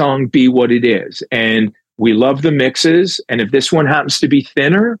every song be what it is. And we love the mixes. And if this one happens to be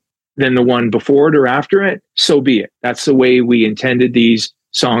thinner than the one before it or after it, so be it. That's the way we intended these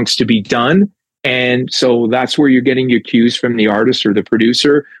songs to be done. And so that's where you're getting your cues from the artist or the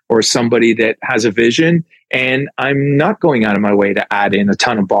producer or somebody that has a vision. And I'm not going out of my way to add in a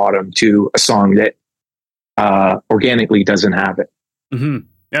ton of bottom to a song that organically doesn't have it. Mm-hmm.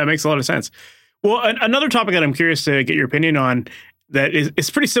 Yeah, it makes a lot of sense. Well, another topic that I'm curious to get your opinion on that is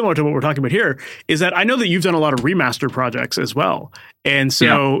pretty similar to what we're talking about here is that I know that you've done a lot of remaster projects as well. And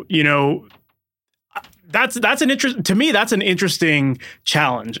so, that's an interesting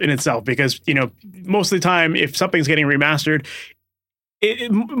challenge in itself, because, most of the time, if something's getting remastered,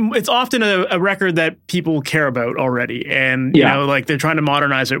 it's often a record that people care about already. And, like they're trying to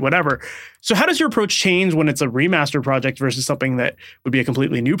modernize it, whatever. So how does your approach change when it's a remaster project versus something that would be a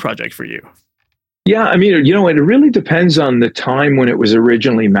completely new project for you? Yeah, I mean, it really depends on the time when it was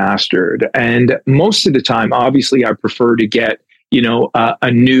originally mastered. And most of the time, obviously, I prefer to get,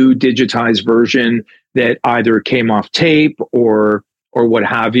 a new digitized version that either came off tape or what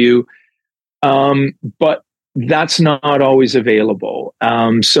have you. But that's not always available.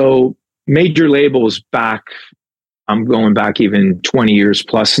 So major labels I'm going back even 20 years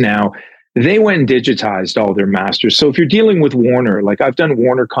plus now, they went and digitized all their masters. So if you're dealing with Warner, like I've done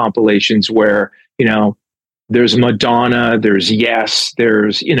Warner compilations where, there's Madonna, there's Yes,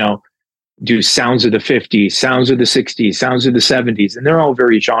 there's, do sounds of the 50s, sounds of the 60s, sounds of the 70s. And they're all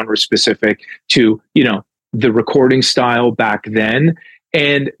very genre specific to, the recording style back then.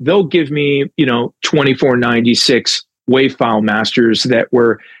 And they'll give me, 2496 WAV file masters that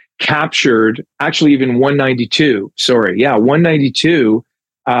were captured, actually even 192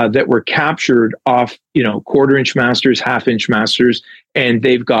 that were captured off, 1/4-inch masters, 1/2-inch masters. And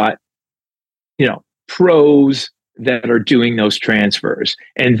they've got, pros that are doing those transfers.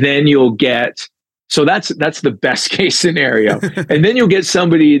 And then you'll get, so that's the best case scenario. And then you'll get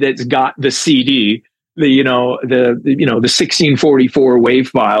somebody that's got the CD, the 1644 WAV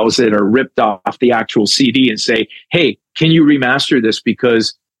files that are ripped off the actual CD and say, hey, can you remaster this?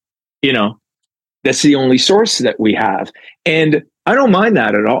 Because, that's the only source that we have. And I don't mind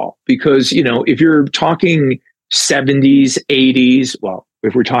that at all, because, if you're talking 70s, 80s, well,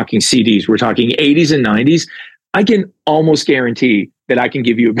 if we're talking CDs, we're talking 80s and 90s, I can almost guarantee that I can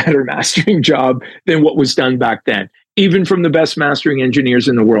give you a better mastering job than what was done back then, even from the best mastering engineers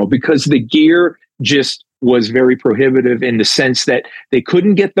in the world, because the gear just was very prohibitive in the sense that they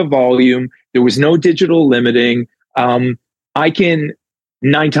couldn't get the volume. There was no digital limiting. I can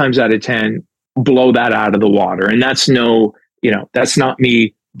 9 times out of 10 blow that out of the water. And that's that's not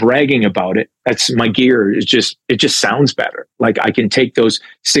me bragging about it. That's my gear. It just sounds better. Like I can take those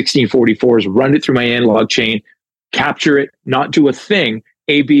 1644s, run it through my analog chain, capture it, not do a thing,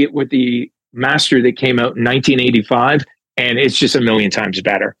 A/B it with the master that came out in 1985, and it's just a million times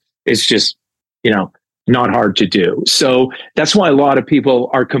better. It's just, not hard to do. So that's why a lot of people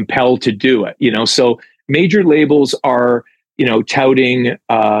are compelled to do it. So major labels are, touting,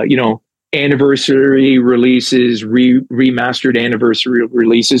 anniversary releases, remastered anniversary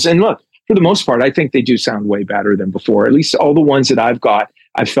releases. And look, for the most part, I think they do sound way better than before. At least all the ones that I've got,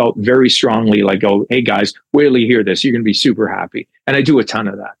 I felt very strongly like, oh, hey guys, wait till you hear this. You're going to be super happy. And I do a ton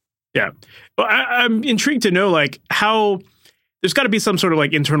of that. Yeah. Well, I'm intrigued to know like how there's got to be some sort of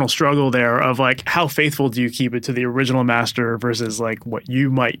like internal struggle there of like how faithful do you keep it to the original master versus like what you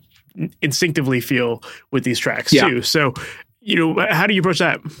might instinctively feel with these tracks too. So, how do you approach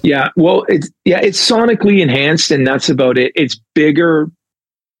that? Yeah, well, it's sonically enhanced, and that's about it. It's bigger,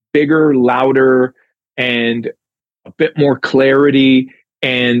 louder, and a bit more clarity,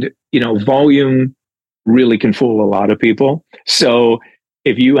 and volume really can fool a lot of people. So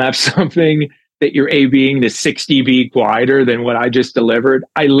if you have something that you're being the 6 dB quieter than what I just delivered,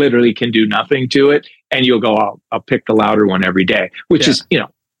 I literally can do nothing to it. And you'll go, I'll pick the louder one every day, which is,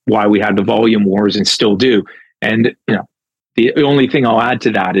 why we had the volume wars and still do. And, the only thing I'll add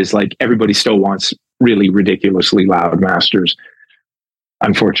to that is like, everybody still wants really ridiculously loud masters,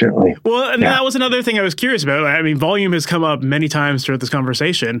 unfortunately. Well, and that was another thing I was curious about. I mean, volume has come up many times throughout this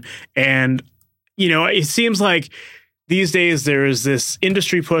conversation. And, it seems like these days there is this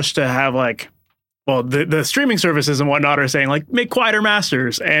industry push to have like, well, the streaming services and whatnot are saying like make quieter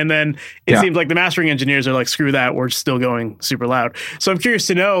masters, and then it seems like the mastering engineers are like, screw that, we're still going super loud. So I'm curious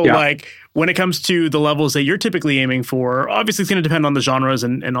to know, like, when it comes to the levels that you're typically aiming for, obviously it's going to depend on the genres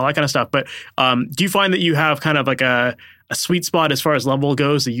and all that kind of stuff. But do you find that you have kind of like a sweet spot as far as level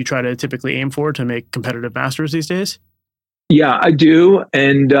goes that you try to typically aim for to make competitive masters these days? Yeah, I do,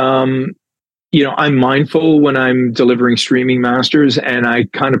 and I'm mindful when I'm delivering streaming masters, and I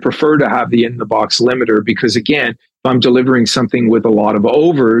kind of prefer to have the in-the-box limiter because, again, if I'm delivering something with a lot of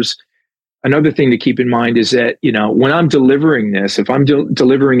overs, another thing to keep in mind is that, when I'm delivering this, if I'm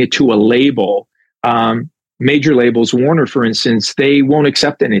delivering it to a label, major labels, Warner, for instance, they won't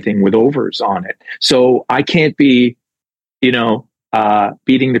accept anything with overs on it. So I can't be,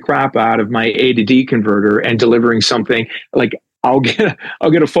 beating the crap out of my A to D converter and delivering something like, I'll get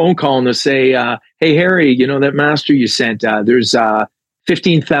a phone call and they'll say, hey, Harry, that master you sent, there's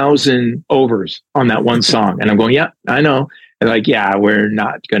 15,000 overs on that one song. And I'm going, yeah, I know. And like, yeah, we're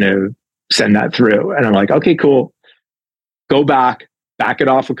not going to send that through. And I'm like, okay, cool. Go back it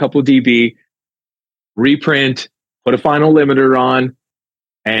off a couple dB, reprint, put a final limiter on,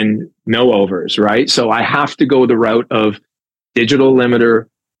 and no overs, right? So I have to go the route of digital limiter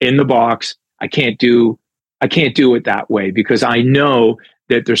in the box. I can't do it that way because I know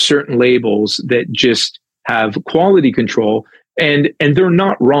that there's certain labels that just have quality control, and they're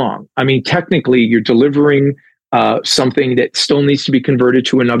not wrong. I mean, technically, you're delivering something that still needs to be converted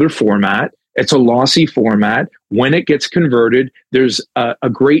to another format. It's a lossy format. When it gets converted, there's a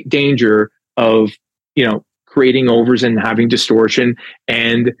great danger of creating overs and having distortion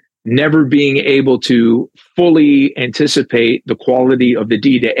and never being able to fully anticipate the quality of the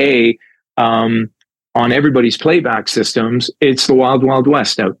D to A. On everybody's playback systems, it's the wild, wild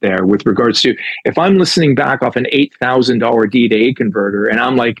west out there with regards to, if I'm listening back off an $8,000 D to A converter and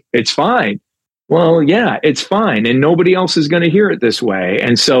I'm like, it's fine. Well, yeah, it's fine. And nobody else is going to hear it this way.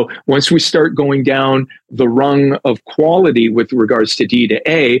 And so once we start going down the rung of quality with regards to D to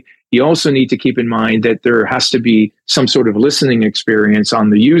A, you also need to keep in mind that there has to be some sort of listening experience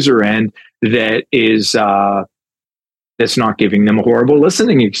on the user end that is, that's not giving them a horrible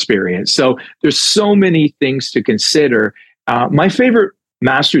listening experience. So there's so many things to consider. My favorite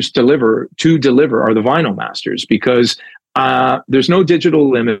masters to deliver are the vinyl masters because there's no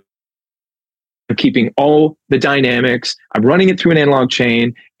digital limit. I'm keeping all the dynamics. I'm running it through an analog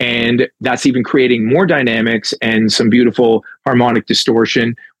chain, and that's even creating more dynamics and some beautiful harmonic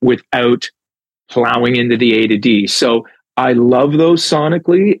distortion without plowing into the A to D. So I love those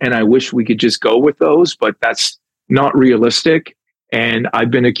sonically, and I wish we could just go with those, but that's not realistic. And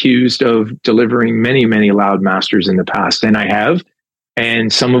I've been accused of delivering many, many loud masters in the past, and I have.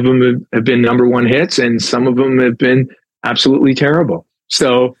 And some of them have been number one hits, and some of them have been absolutely terrible.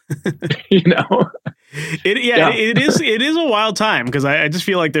 So, it is a wild time because I just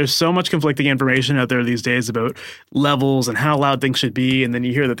feel like there's so much conflicting information out there these days about levels and how loud things should be. And then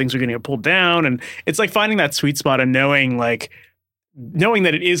you hear that things are going to get pulled down, and it's like finding that sweet spot and knowing that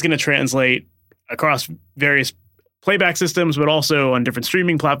it is going to translate across various playback systems, but also on different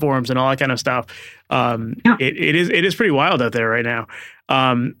streaming platforms and all that kind of stuff. It is pretty wild out there right now.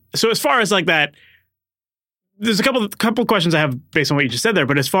 So as far as like that, there's a couple questions I have based on what you just said there,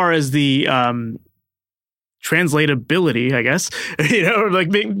 but as far as the translatability, I guess,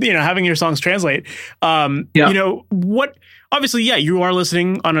 having your songs translate, what, obviously, you are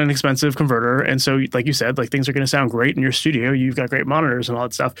listening on an expensive converter. And so, like you said, like things are going to sound great in your studio. You've got great monitors and all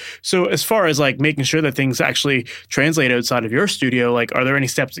that stuff. So as far as like making sure that things actually translate outside of your studio, like, are there any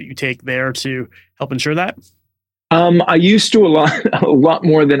steps that you take there to help ensure that? I used to a lot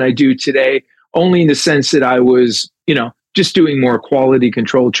more than I do today, only in the sense that I was, just doing more quality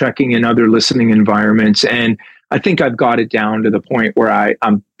control checking in other listening environments. And I think I've got it down to the point where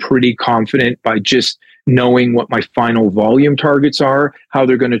I'm pretty confident by just knowing what my final volume targets are, how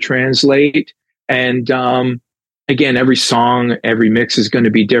they're going to translate. And again, every song, every mix is going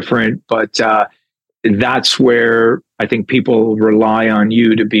to be different, but that's where I think people rely on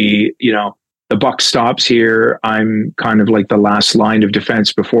you to be, the buck stops here. I'm kind of like the last line of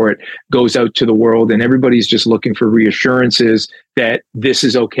defense before it goes out to the world, and everybody's just looking for reassurances that this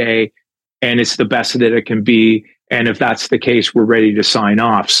is okay and it's the best that it can be. And if that's the case, we're ready to sign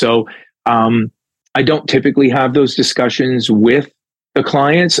off. So I don't typically have those discussions with the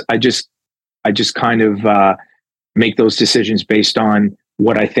clients. I just kind of make those decisions based on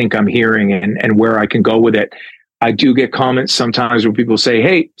what I think I'm hearing and where I can go with it. I do get comments sometimes where people say,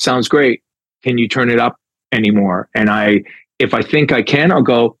 "Hey, sounds great. Can you turn it up anymore?" And if I think I can, I'll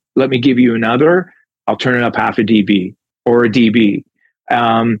go, "Let me give you another. I'll turn it up half a dB or a dB."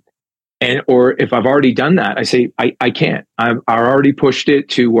 Or if I've already done that, I say, I can't. I already pushed it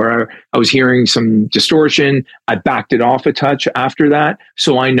to where I was hearing some distortion. I backed it off a touch after that.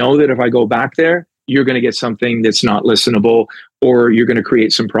 So I know that if I go back there, you're going to get something that's not listenable, or you're going to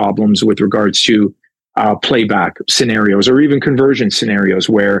create some problems with regards to playback scenarios, or even conversion scenarios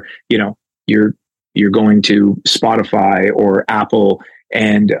where, you're going to Spotify or Apple.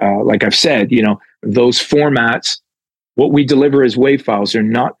 And like I've said, those formats, what we deliver as WAV files are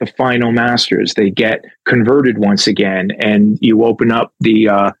not the final masters. They get converted once again, and you open up the,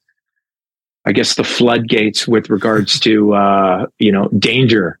 I guess, the floodgates with regards to,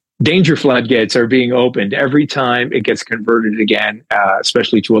 danger floodgates are being opened every time it gets converted again,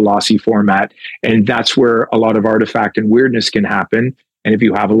 especially to a lossy format. And that's where a lot of artifact and weirdness can happen. And if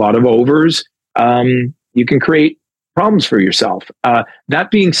you have a lot of overs, you can create problems for yourself. That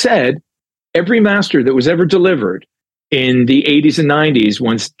being said, every master that was ever delivered in the 80s and 90s,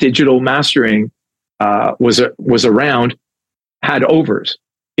 once digital mastering was around, had overs.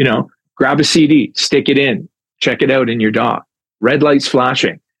 Grab a CD, stick it in, check it out in your DAW. Red lights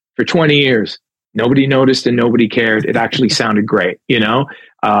flashing for 20 years. Nobody noticed and nobody cared. It actually sounded great.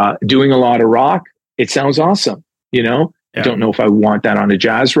 Doing a lot of rock, it sounds awesome. Yeah. I don't know if I want that on a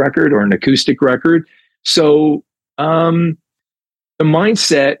jazz record or an acoustic record. So the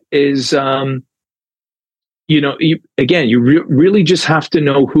mindset is, you really just have to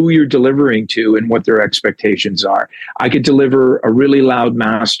know who you're delivering to and what their expectations are. I could deliver a really loud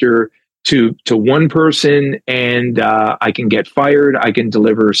master to one person, and I can get fired. I can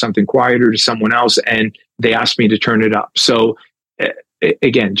deliver something quieter to someone else, and they ask me to turn it up. So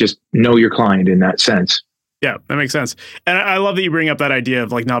again, just know your client in that sense. Yeah, that makes sense. And I love that you bring up that idea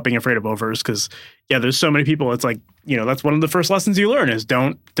of like not being afraid of overs, because there's so many people. It's like, that's one of the first lessons you learn is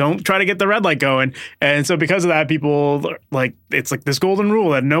don't try to get the red light going. And so because of that, people it's like this golden rule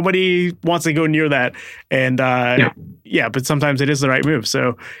that nobody wants to go near that. And but sometimes it is the right move.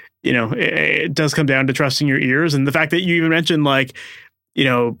 So, it does come down to trusting your ears. And the fact that you even mentioned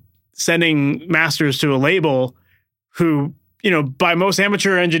sending masters to a label who, by most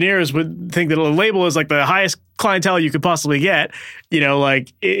amateur engineers would think that a label is like the highest clientele you could possibly get.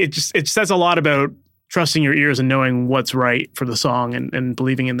 It says a lot about trusting your ears and knowing what's right for the song and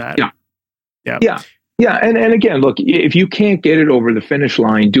believing in that. Yeah. And again, look, if you can't get it over the finish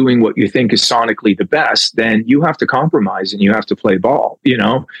line doing what you think is sonically the best, then you have to compromise and you have to play ball,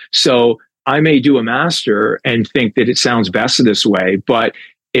 So I may do a master and think that it sounds best this way, but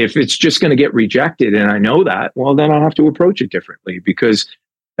if it's just going to get rejected and I know that, well, then I'll have to approach it differently, because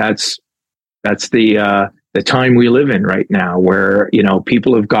that's the time we live in right now, where,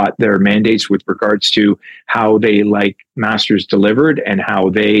 people have got their mandates with regards to how they like masters delivered and how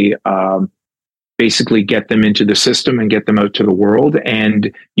they basically get them into the system and get them out to the world.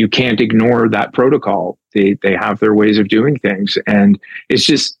 And you can't ignore that protocol. They have their ways of doing things. And it's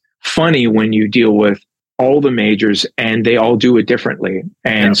just funny when you deal with all the majors and they all do it differently.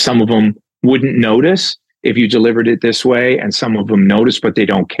 And some of them wouldn't notice if you delivered it this way, and some of them notice, but they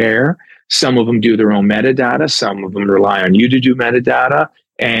don't care. Some of them do their own metadata. Some of them rely on you to do metadata.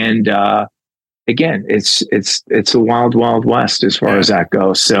 And again, it's a wild, wild west as far as that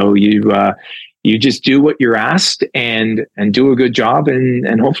goes. So you just do what you're asked and do a good job,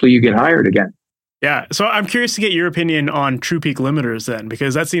 and hopefully you get hired again. Yeah. So I'm curious to get your opinion on True Peak limiters then,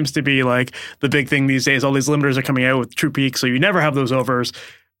 because that seems to be like the big thing these days. All these limiters are coming out with True Peak, so you never have those overs.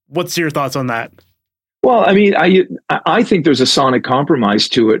 What's your thoughts on that? Well, I mean, I think there's a sonic compromise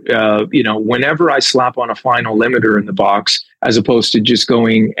to it. Whenever I slap on a final limiter in the box, as opposed to just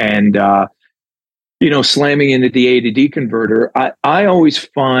going and slamming into the A to D converter, I always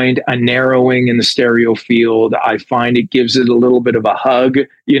find a narrowing in the stereo field. I find it gives it a little bit of a hug.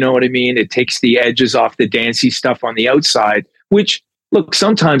 You know what I mean? It takes the edges off the dancey stuff on the outside, which, look,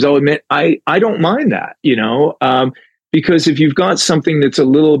 sometimes I'll admit I don't mind that, because if you've got something that's a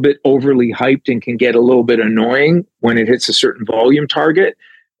little bit overly hyped and can get a little bit annoying when it hits a certain volume target,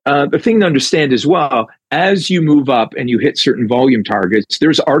 the thing to understand as well, as you move up and you hit certain volume targets,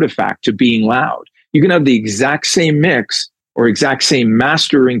 there's artifact to being loud. You can have the exact same mix or exact same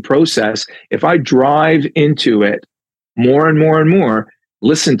mastering process. If I drive into it more and more and more,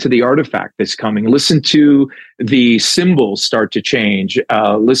 listen to the artifact that's coming, listen to the cymbals start to change,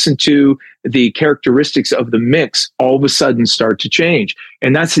 listen to the characteristics of the mix all of a sudden start to change.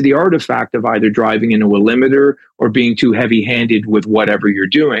 And that's the artifact of either driving into a limiter or being too heavy-handed with whatever you're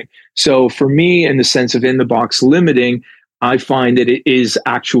doing. So for me, in the sense of in-the-box limiting, I find that it is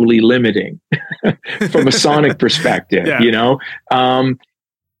actually limiting from a sonic perspective,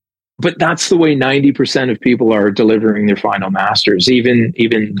 but that's the way 90% of people are delivering their final masters, even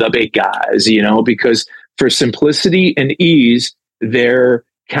the big guys, because for simplicity and ease, they're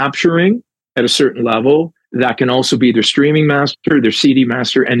capturing at a certain level. That can also be their streaming master, their CD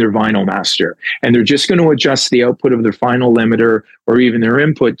master, and their vinyl master. And they're just going to adjust the output of their final limiter or even their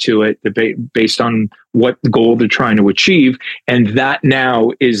input to it based on what goal they're trying to achieve. And that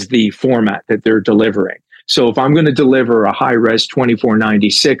now is the format that they're delivering. So if I'm going to deliver a high-res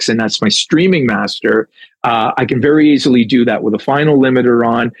 2496 and that's my streaming master, I can very easily do that with a final limiter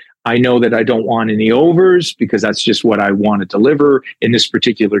on. I know that I don't want any overs because that's just what I want to deliver in this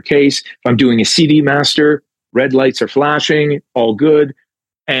particular case. If I'm doing a CD master, red lights are flashing, all good.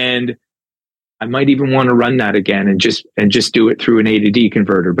 And I might even want to run that again and just do it through an A to D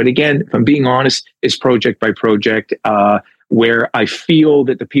converter. But again, if I'm being honest, it's project by project, where I feel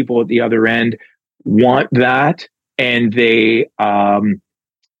that the people at the other end want that, and they,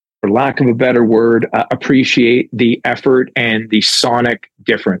 for lack of a better word, appreciate the effort and the sonic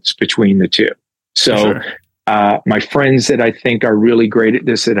difference between the two. So Sure. My friends that I think are really great at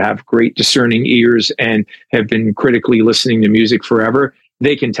this, that have great discerning ears and have been critically listening to music forever,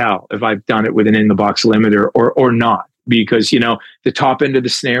 they can tell if I've done it with an in-the-box limiter or not. Because, the top end of the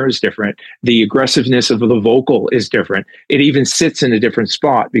snare is different. The aggressiveness of the vocal is different. It even sits in a different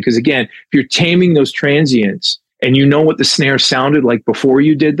spot. Because again, if you're taming those transients and you know what the snare sounded like before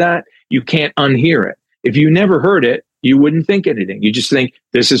you did that, you can't unhear it. If you never heard it, you wouldn't think anything. You just think,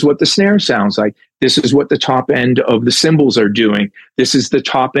 this is what the snare sounds like. This is what the top end of the cymbals are doing. This is the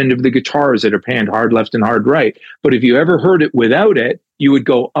top end of the guitars that are panned hard left and hard right. But if you ever heard it without it, you would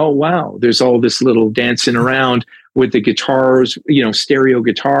go, oh, wow, there's all this little dancing around with the guitars, stereo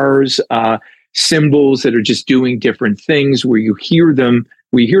guitars, cymbals that are just doing different things where you hear them.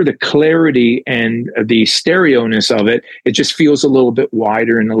 We hear the clarity and the stereo-ness of it. It just feels a little bit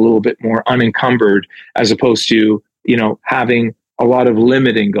wider and a little bit more unencumbered, as opposed to, having a lot of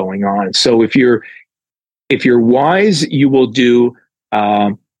limiting going on. So if you're wise, you will do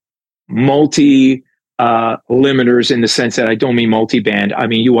multi limiters, in the sense that I don't mean multi-band. I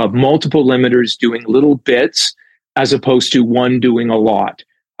mean, you have multiple limiters doing little bits as opposed to one doing a lot.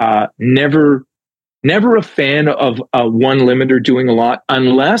 Never a fan of one limiter doing a lot,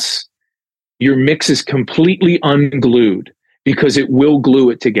 unless your mix is completely unglued, because it will glue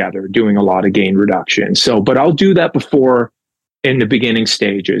it together doing a lot of gain reduction. So, but I'll do that before, in the beginning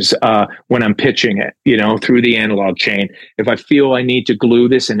stages, when I'm pitching it, through the analog chain. If I feel I need to glue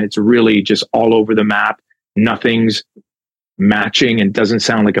this and it's really just all over the map, nothing's matching and doesn't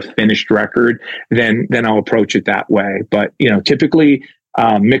sound like a finished record, then I'll approach it that way. But, typically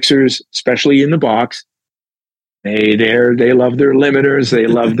mixers, especially in the box, they love their limiters. They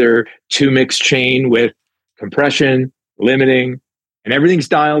love their 2-mix chain with compression, limiting, and everything's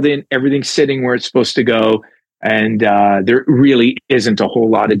dialed in, everything's sitting where it's supposed to go. And there really isn't a whole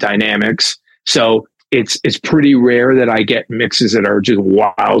lot of dynamics. So it's pretty rare that I get mixes that are just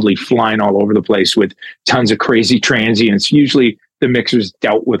wildly flying all over the place with tons of crazy transients. Usually the mixers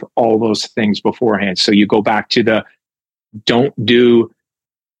dealt with all those things beforehand. So you go back to the don't do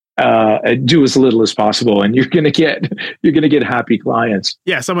as little as possible, and you're gonna get happy clients.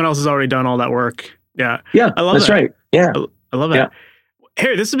 Yeah, someone else has already done all that work. Yeah, I love that's that. Right. Yeah, I love that. Yeah.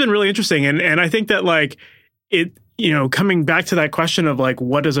 Harry, this has been really interesting, and I think that it, coming back to that question of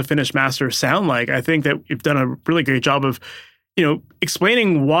what does a finished master sound like? I think that you've done a really great job of,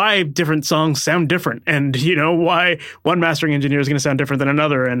 explaining why different songs sound different, and, why one mastering engineer is going to sound different than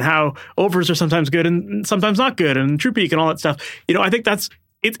another, and how overs are sometimes good and sometimes not good, and true peak and all that stuff. I think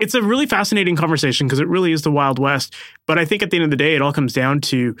it's a really fascinating conversation, because it really is the Wild West. But I think at the end of the day, it all comes down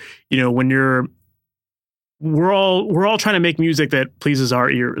to, when you're we're all trying to make music that pleases our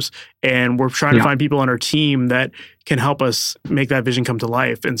ears, and we're trying to find people on our team that can help us make that vision come to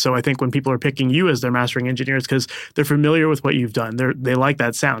life. And so I think when people are picking you as their mastering engineers, because they're familiar with what you've done, they like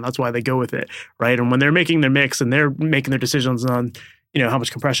that sound. That's why they go with it, right? And when they're making their mix and they're making their decisions on, you know, how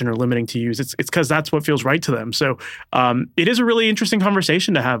much compression or limiting to use, it's because that's what feels right to them. So it is a really interesting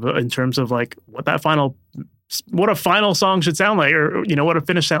conversation to have in terms of like what a final song should sound like, or, you know, what a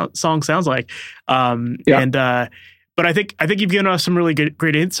finished song sounds like. But I think you've given us some really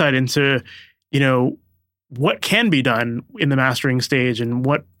great insight into, you know, what can be done in the mastering stage and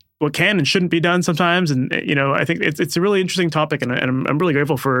what can and shouldn't be done sometimes. And, you know, I think it's a really interesting topic, and I'm really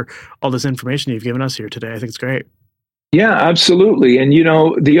grateful for all this information you've given us here today. I think it's great. Yeah, absolutely. And, you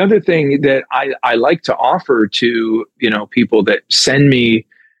know, the other thing that I like to offer to, you know, people that send me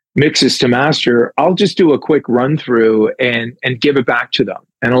mixes to master, I'll just do a quick run through and give it back to them.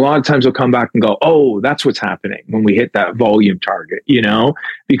 And a lot of times they'll come back and go, oh, that's what's happening when we hit that volume target, you know,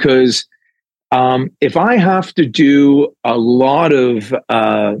 because if I have to do a lot of,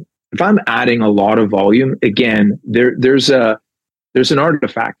 if I'm adding a lot of volume, again, there's an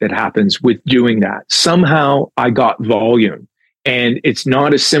artifact that happens with doing that. Somehow I got volume, and it's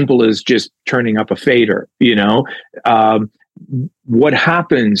not as simple as just turning up a fader, you know. What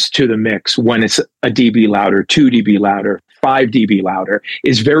happens to the mix when it's a dB louder, 2 dB louder, 5 dB louder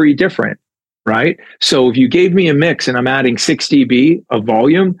is very different, right? So if you gave me a mix and I'm adding 6 dB of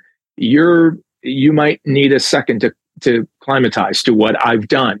volume, you might need a second to climatize to what I've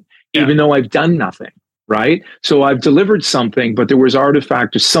done, even though I've done nothing, right? So I've delivered something, but there was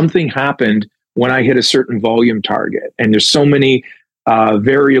artifact or something happened when I hit a certain volume target. And there's so many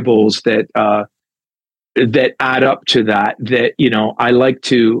variables that add up to that, you know, I like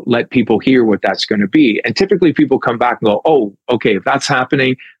to let people hear what that's going to be. And typically people come back and go, oh, okay, if that's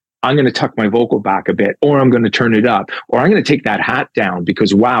happening, I'm going to tuck my vocal back a bit, or I'm going to turn it up, or I'm going to take that hat down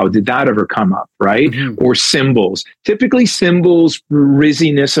because, wow, did that ever come up, right? Mm-hmm. Or cymbals. Typically cymbals,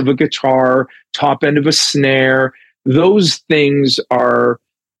 rizziness of a guitar, top end of a snare, those things are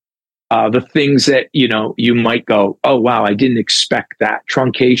the things that, you know, you might go, oh, wow, I didn't expect that.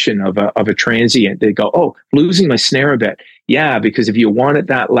 Truncation of a transient. They go, oh, losing my snare a bit. Yeah, because if you want it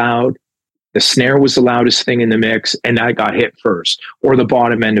that loud, the snare was the loudest thing in the mix, and that got hit first, or the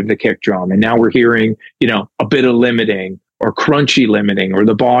bottom end of the kick drum. And now we're hearing, you know, a bit of limiting or crunchy limiting, or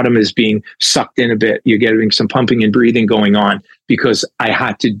the bottom is being sucked in a bit. You're getting some pumping and breathing going on because I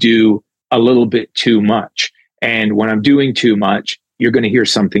had to do a little bit too much. And when I'm doing too much, you're going to hear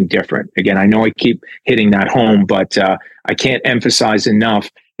something different. Again, I know I keep hitting that home, but I can't emphasize enough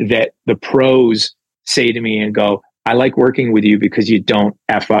that the pros say to me and go, I like working with you because you don't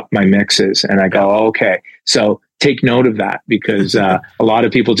F up my mixes. And I go, oh, okay. So take note of that, because a lot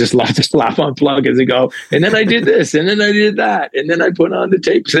of people just love to slap on plug as they go, and then I did this, and then I did that, and then I put on the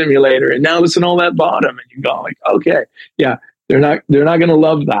tape simulator, and now listen to all that bottom. And you go like, okay, yeah, they're not going to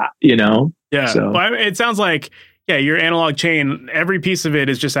love that, you know? Yeah. So. Well, it sounds like, yeah, your analog chain, every piece of it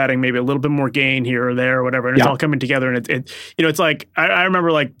is just adding maybe a little bit more gain here or there or whatever. And it's all coming together. And it you know, it's like, I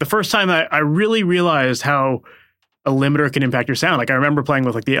remember like the first time I really realized how a limiter can impact your sound. Like I remember playing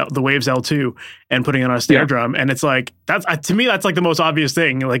with like the Waves L2 and putting it on a snare drum. And it's like, that's to me, that's like the most obvious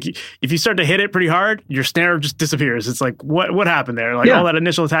thing. Like if you start to hit it pretty hard, your snare just disappears. It's like, what happened there? Like all that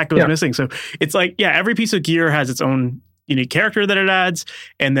initial attack was missing. So it's like, every piece of gear has its own unique character that it adds.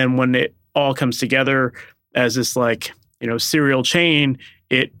 And then when it all comes together as this like, you know, serial chain,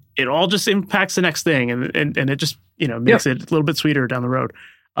 it all just impacts the next thing. And it just, you know, makes it a little bit sweeter down the road.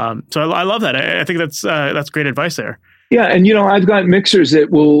 So I love that. I think that's great advice there. Yeah. And, you know, I've got mixers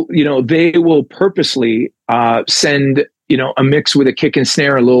that will, you know, they will purposely send, you know, a mix with a kick and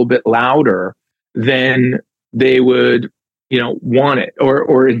snare a little bit louder than they would, you know, want it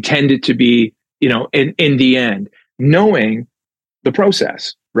or intend it to be, you know, in the end, knowing the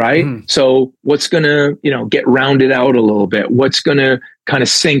process, right? So what's going to, you know, get rounded out a little bit? What's going to kind of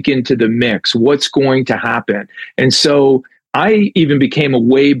sink into the mix? What's going to happen? And so I even became a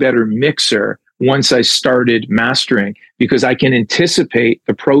way better mixer once I started mastering, because I can anticipate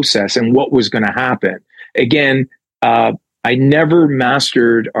the process and what was going to happen. Again, I never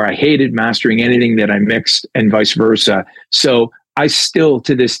mastered, or I hated mastering anything that I mixed, and vice versa. So I still,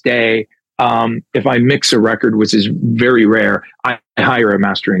 to this day, if I mix a record, which is very rare, I hire a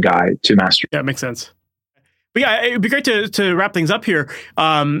mastering guy to master. Yeah, it makes sense. But yeah, it'd be great to wrap things up here.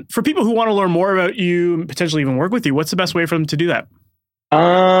 For people who want to learn more about you, potentially even work with you, what's the best way for them to do that?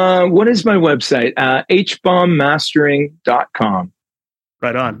 What is my website? hbombmastering.com.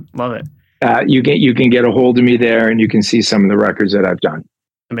 Right on. Love it. You can get a hold of me there, and you can see some of the records that I've done.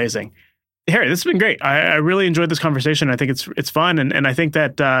 Amazing. Harry, this has been great. I really enjoyed this conversation. I think it's fun. And I think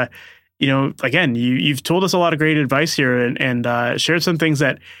that, again, you've told us a lot of great advice here and shared some things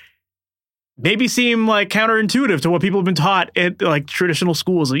that maybe seem like counterintuitive to what people have been taught at like traditional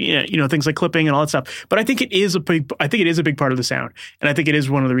schools, things like clipping and all that stuff. But I think it is a big part of the sound. And I think it is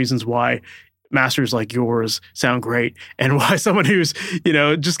one of the reasons why masters like yours sound great, and why someone who's,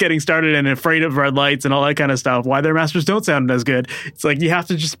 just getting started and afraid of red lights and all that kind of stuff, why their masters don't sound as good. It's like, you have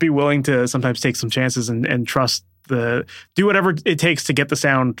to just be willing to sometimes take some chances and trust do whatever it takes to get the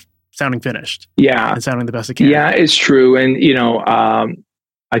sounding finished. Yeah. And sounding the best it can. Yeah, it's true. And,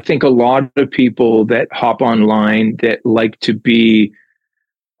 I think a lot of people that hop online that like to be,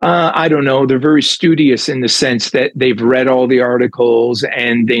 I don't know, they're very studious in the sense that they've read all the articles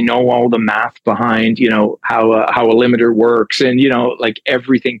and they know all the math behind, how a limiter works and, like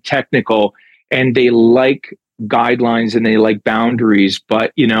everything technical, and they like guidelines and they like boundaries.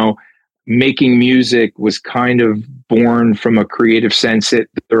 But, making music was kind of born from a creative sense that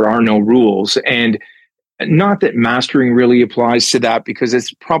there are no rules. And not that mastering really applies to that, because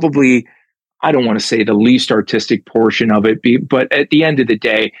it's probably, I don't want to say the least artistic portion of it, but at the end of the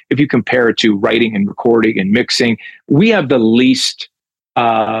day, if you compare it to writing and recording and mixing, we have the least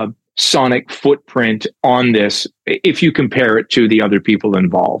sonic footprint on this if you compare it to the other people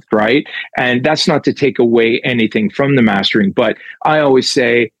involved, right? And that's not to take away anything from the mastering, but I always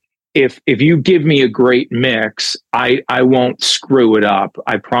say, if you give me a great mix, I won't screw it up.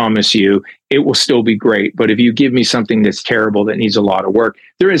 I promise you, it will still be great. But if you give me something that's terrible, that needs a lot of work,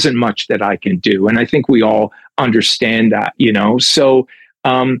 there isn't much that I can do. And I think we all understand that, So,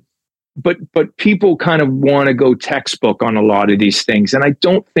 but people kind of want to go textbook on a lot of these things, and I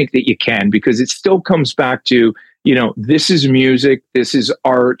don't think that you can, because it still comes back to, this is music, this is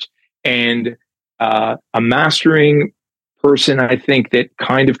art, and a mastering person, I think, that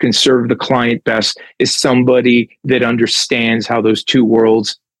kind of can serve the client best is somebody that understands how those two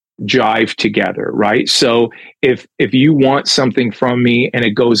worlds jive together, right? So if you want something from me and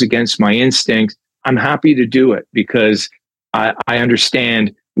it goes against my instincts, I'm happy to do it, because I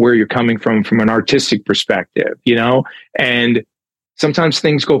understand where you're coming from an artistic perspective, and sometimes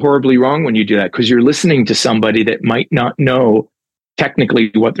things go horribly wrong when you do that, because you're listening to somebody that might not know technically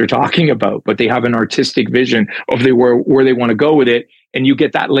what they're talking about, but they have an artistic vision of where they want to go with it. And you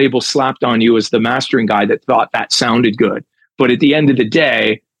get that label slapped on you as the mastering guy that thought that sounded good. But at the end of the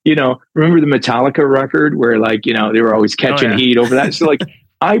day, remember the Metallica record where they were always catching heat over that? So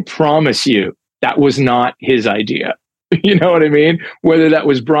I promise you, that was not his idea. You know what I mean? Whether that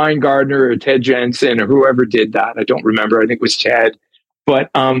was Brian Gardner or Ted Jensen or whoever did that, I don't remember. I think it was Ted.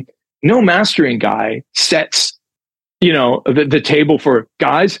 But no mastering guy sets the table for,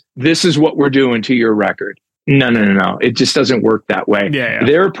 guys, this is what we're doing to your record. No. It just doesn't work that way. Yeah.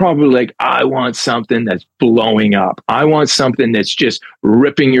 They're probably like, I want something that's blowing up. I want something that's just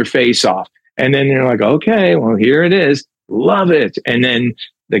ripping your face off. And then they're like, okay, well, here it is. Love it. And then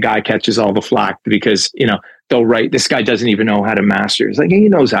the guy catches all the flack because, they'll write, this guy doesn't even know how to master. It's like, he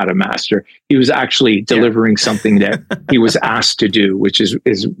knows how to master. He was actually delivering something that he was asked to do, which is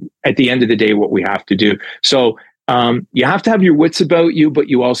at the end of the day, what we have to do. So, you have to have your wits about you, but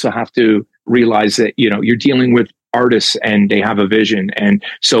you also have to realize that, you're dealing with artists and they have a vision. And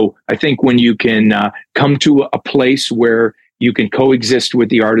so I think when you can come to a place where you can coexist with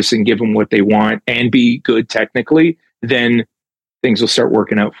the artists and give them what they want and be good technically, then things will start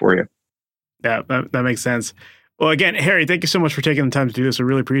working out for you. Yeah, that makes sense. Well, again, Harry, thank you so much for taking the time to do this. I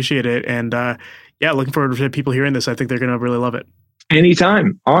really appreciate it. And looking forward to people hearing this. I think they're going to really love it.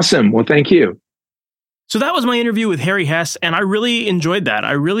 Anytime. Awesome. Well, thank you. So that was my interview with Harry Hess, and I really enjoyed that.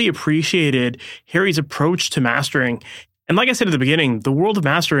 I really appreciated Harry's approach to mastering. And like I said at the beginning, the world of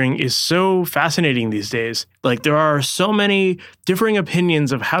mastering is so fascinating these days. Like, there are so many differing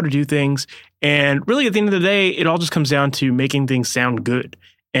opinions of how to do things. And really, at the end of the day, it all just comes down to making things sound good.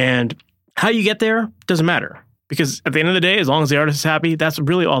 And how you get there doesn't matter. Because at the end of the day, as long as the artist is happy, that's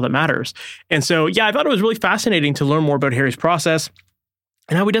really all that matters. And so, I thought it was really fascinating to learn more about Harry's process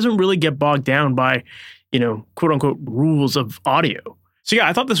and how he doesn't really get bogged down by, quote unquote, rules of audio. So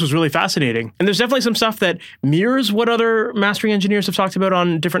I thought this was really fascinating. And there's definitely some stuff that mirrors what other mastering engineers have talked about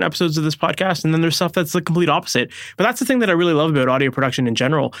on different episodes of this podcast. And then there's stuff that's the complete opposite. But that's the thing that I really love about audio production in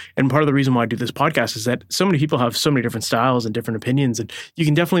general. And part of the reason why I do this podcast is that so many people have so many different styles and different opinions. And you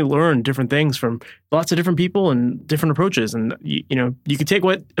can definitely learn different things from lots of different people and different approaches. And, you can take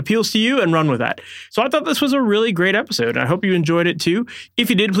what appeals to you and run with that. So I thought this was a really great episode. I hope you enjoyed it too. If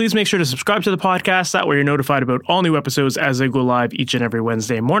you did, please make sure to subscribe to the podcast. That way you're notified about all new episodes as they go live each and every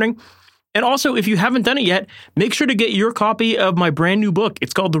Wednesday morning. And also, if you haven't done it yet, make sure to get your copy of my brand new book.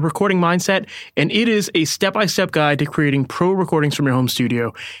 It's called The Recording Mindset, and it is a step-by-step guide to creating pro recordings from your home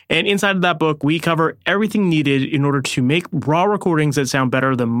studio. And inside of that book, we cover everything needed in order to make raw recordings that sound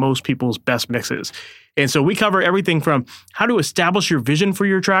better than most people's best mixes. And so we cover everything from how to establish your vision for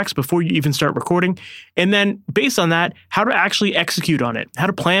your tracks before you even start recording. And then based on that, how to actually execute on it, how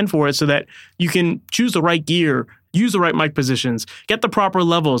to plan for it so that you can choose the right gear, use the right mic positions, get the proper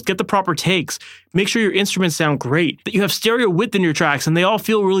levels, get the proper takes, make sure your instruments sound great, that you have stereo width in your tracks and they all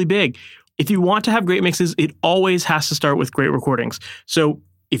feel really big. If you want to have great mixes, it always has to start with great recordings. So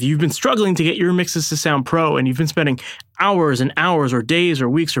if you've been struggling to get your mixes to sound pro and you've been spending hours and hours or days or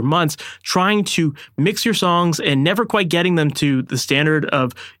weeks or months trying to mix your songs and never quite getting them to the standard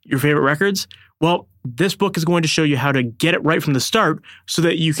of your favorite records, well, this book is going to show you how to get it right from the start so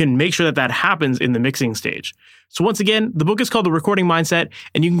that you can make sure that that happens in the mixing stage. So once again, the book is called The Recording Mindset,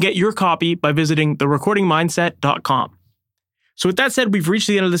 and you can get your copy by visiting therecordingmindset.com. So with that said, we've reached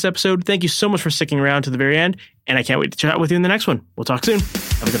the end of this episode. Thank you so much for sticking around to the very end, and I can't wait to chat with you in the next one. We'll talk soon.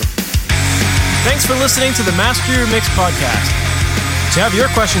 Have a good one. Thanks for listening to the Master Your Mix podcast. To have your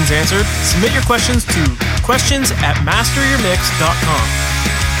questions answered, submit your questions to questions@masteryourmix.com.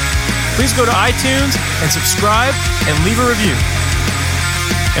 Please go to iTunes and subscribe and leave a review.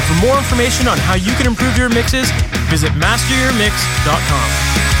 And for more information on how you can improve your mixes, visit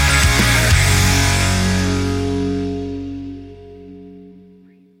masteryourmix.com.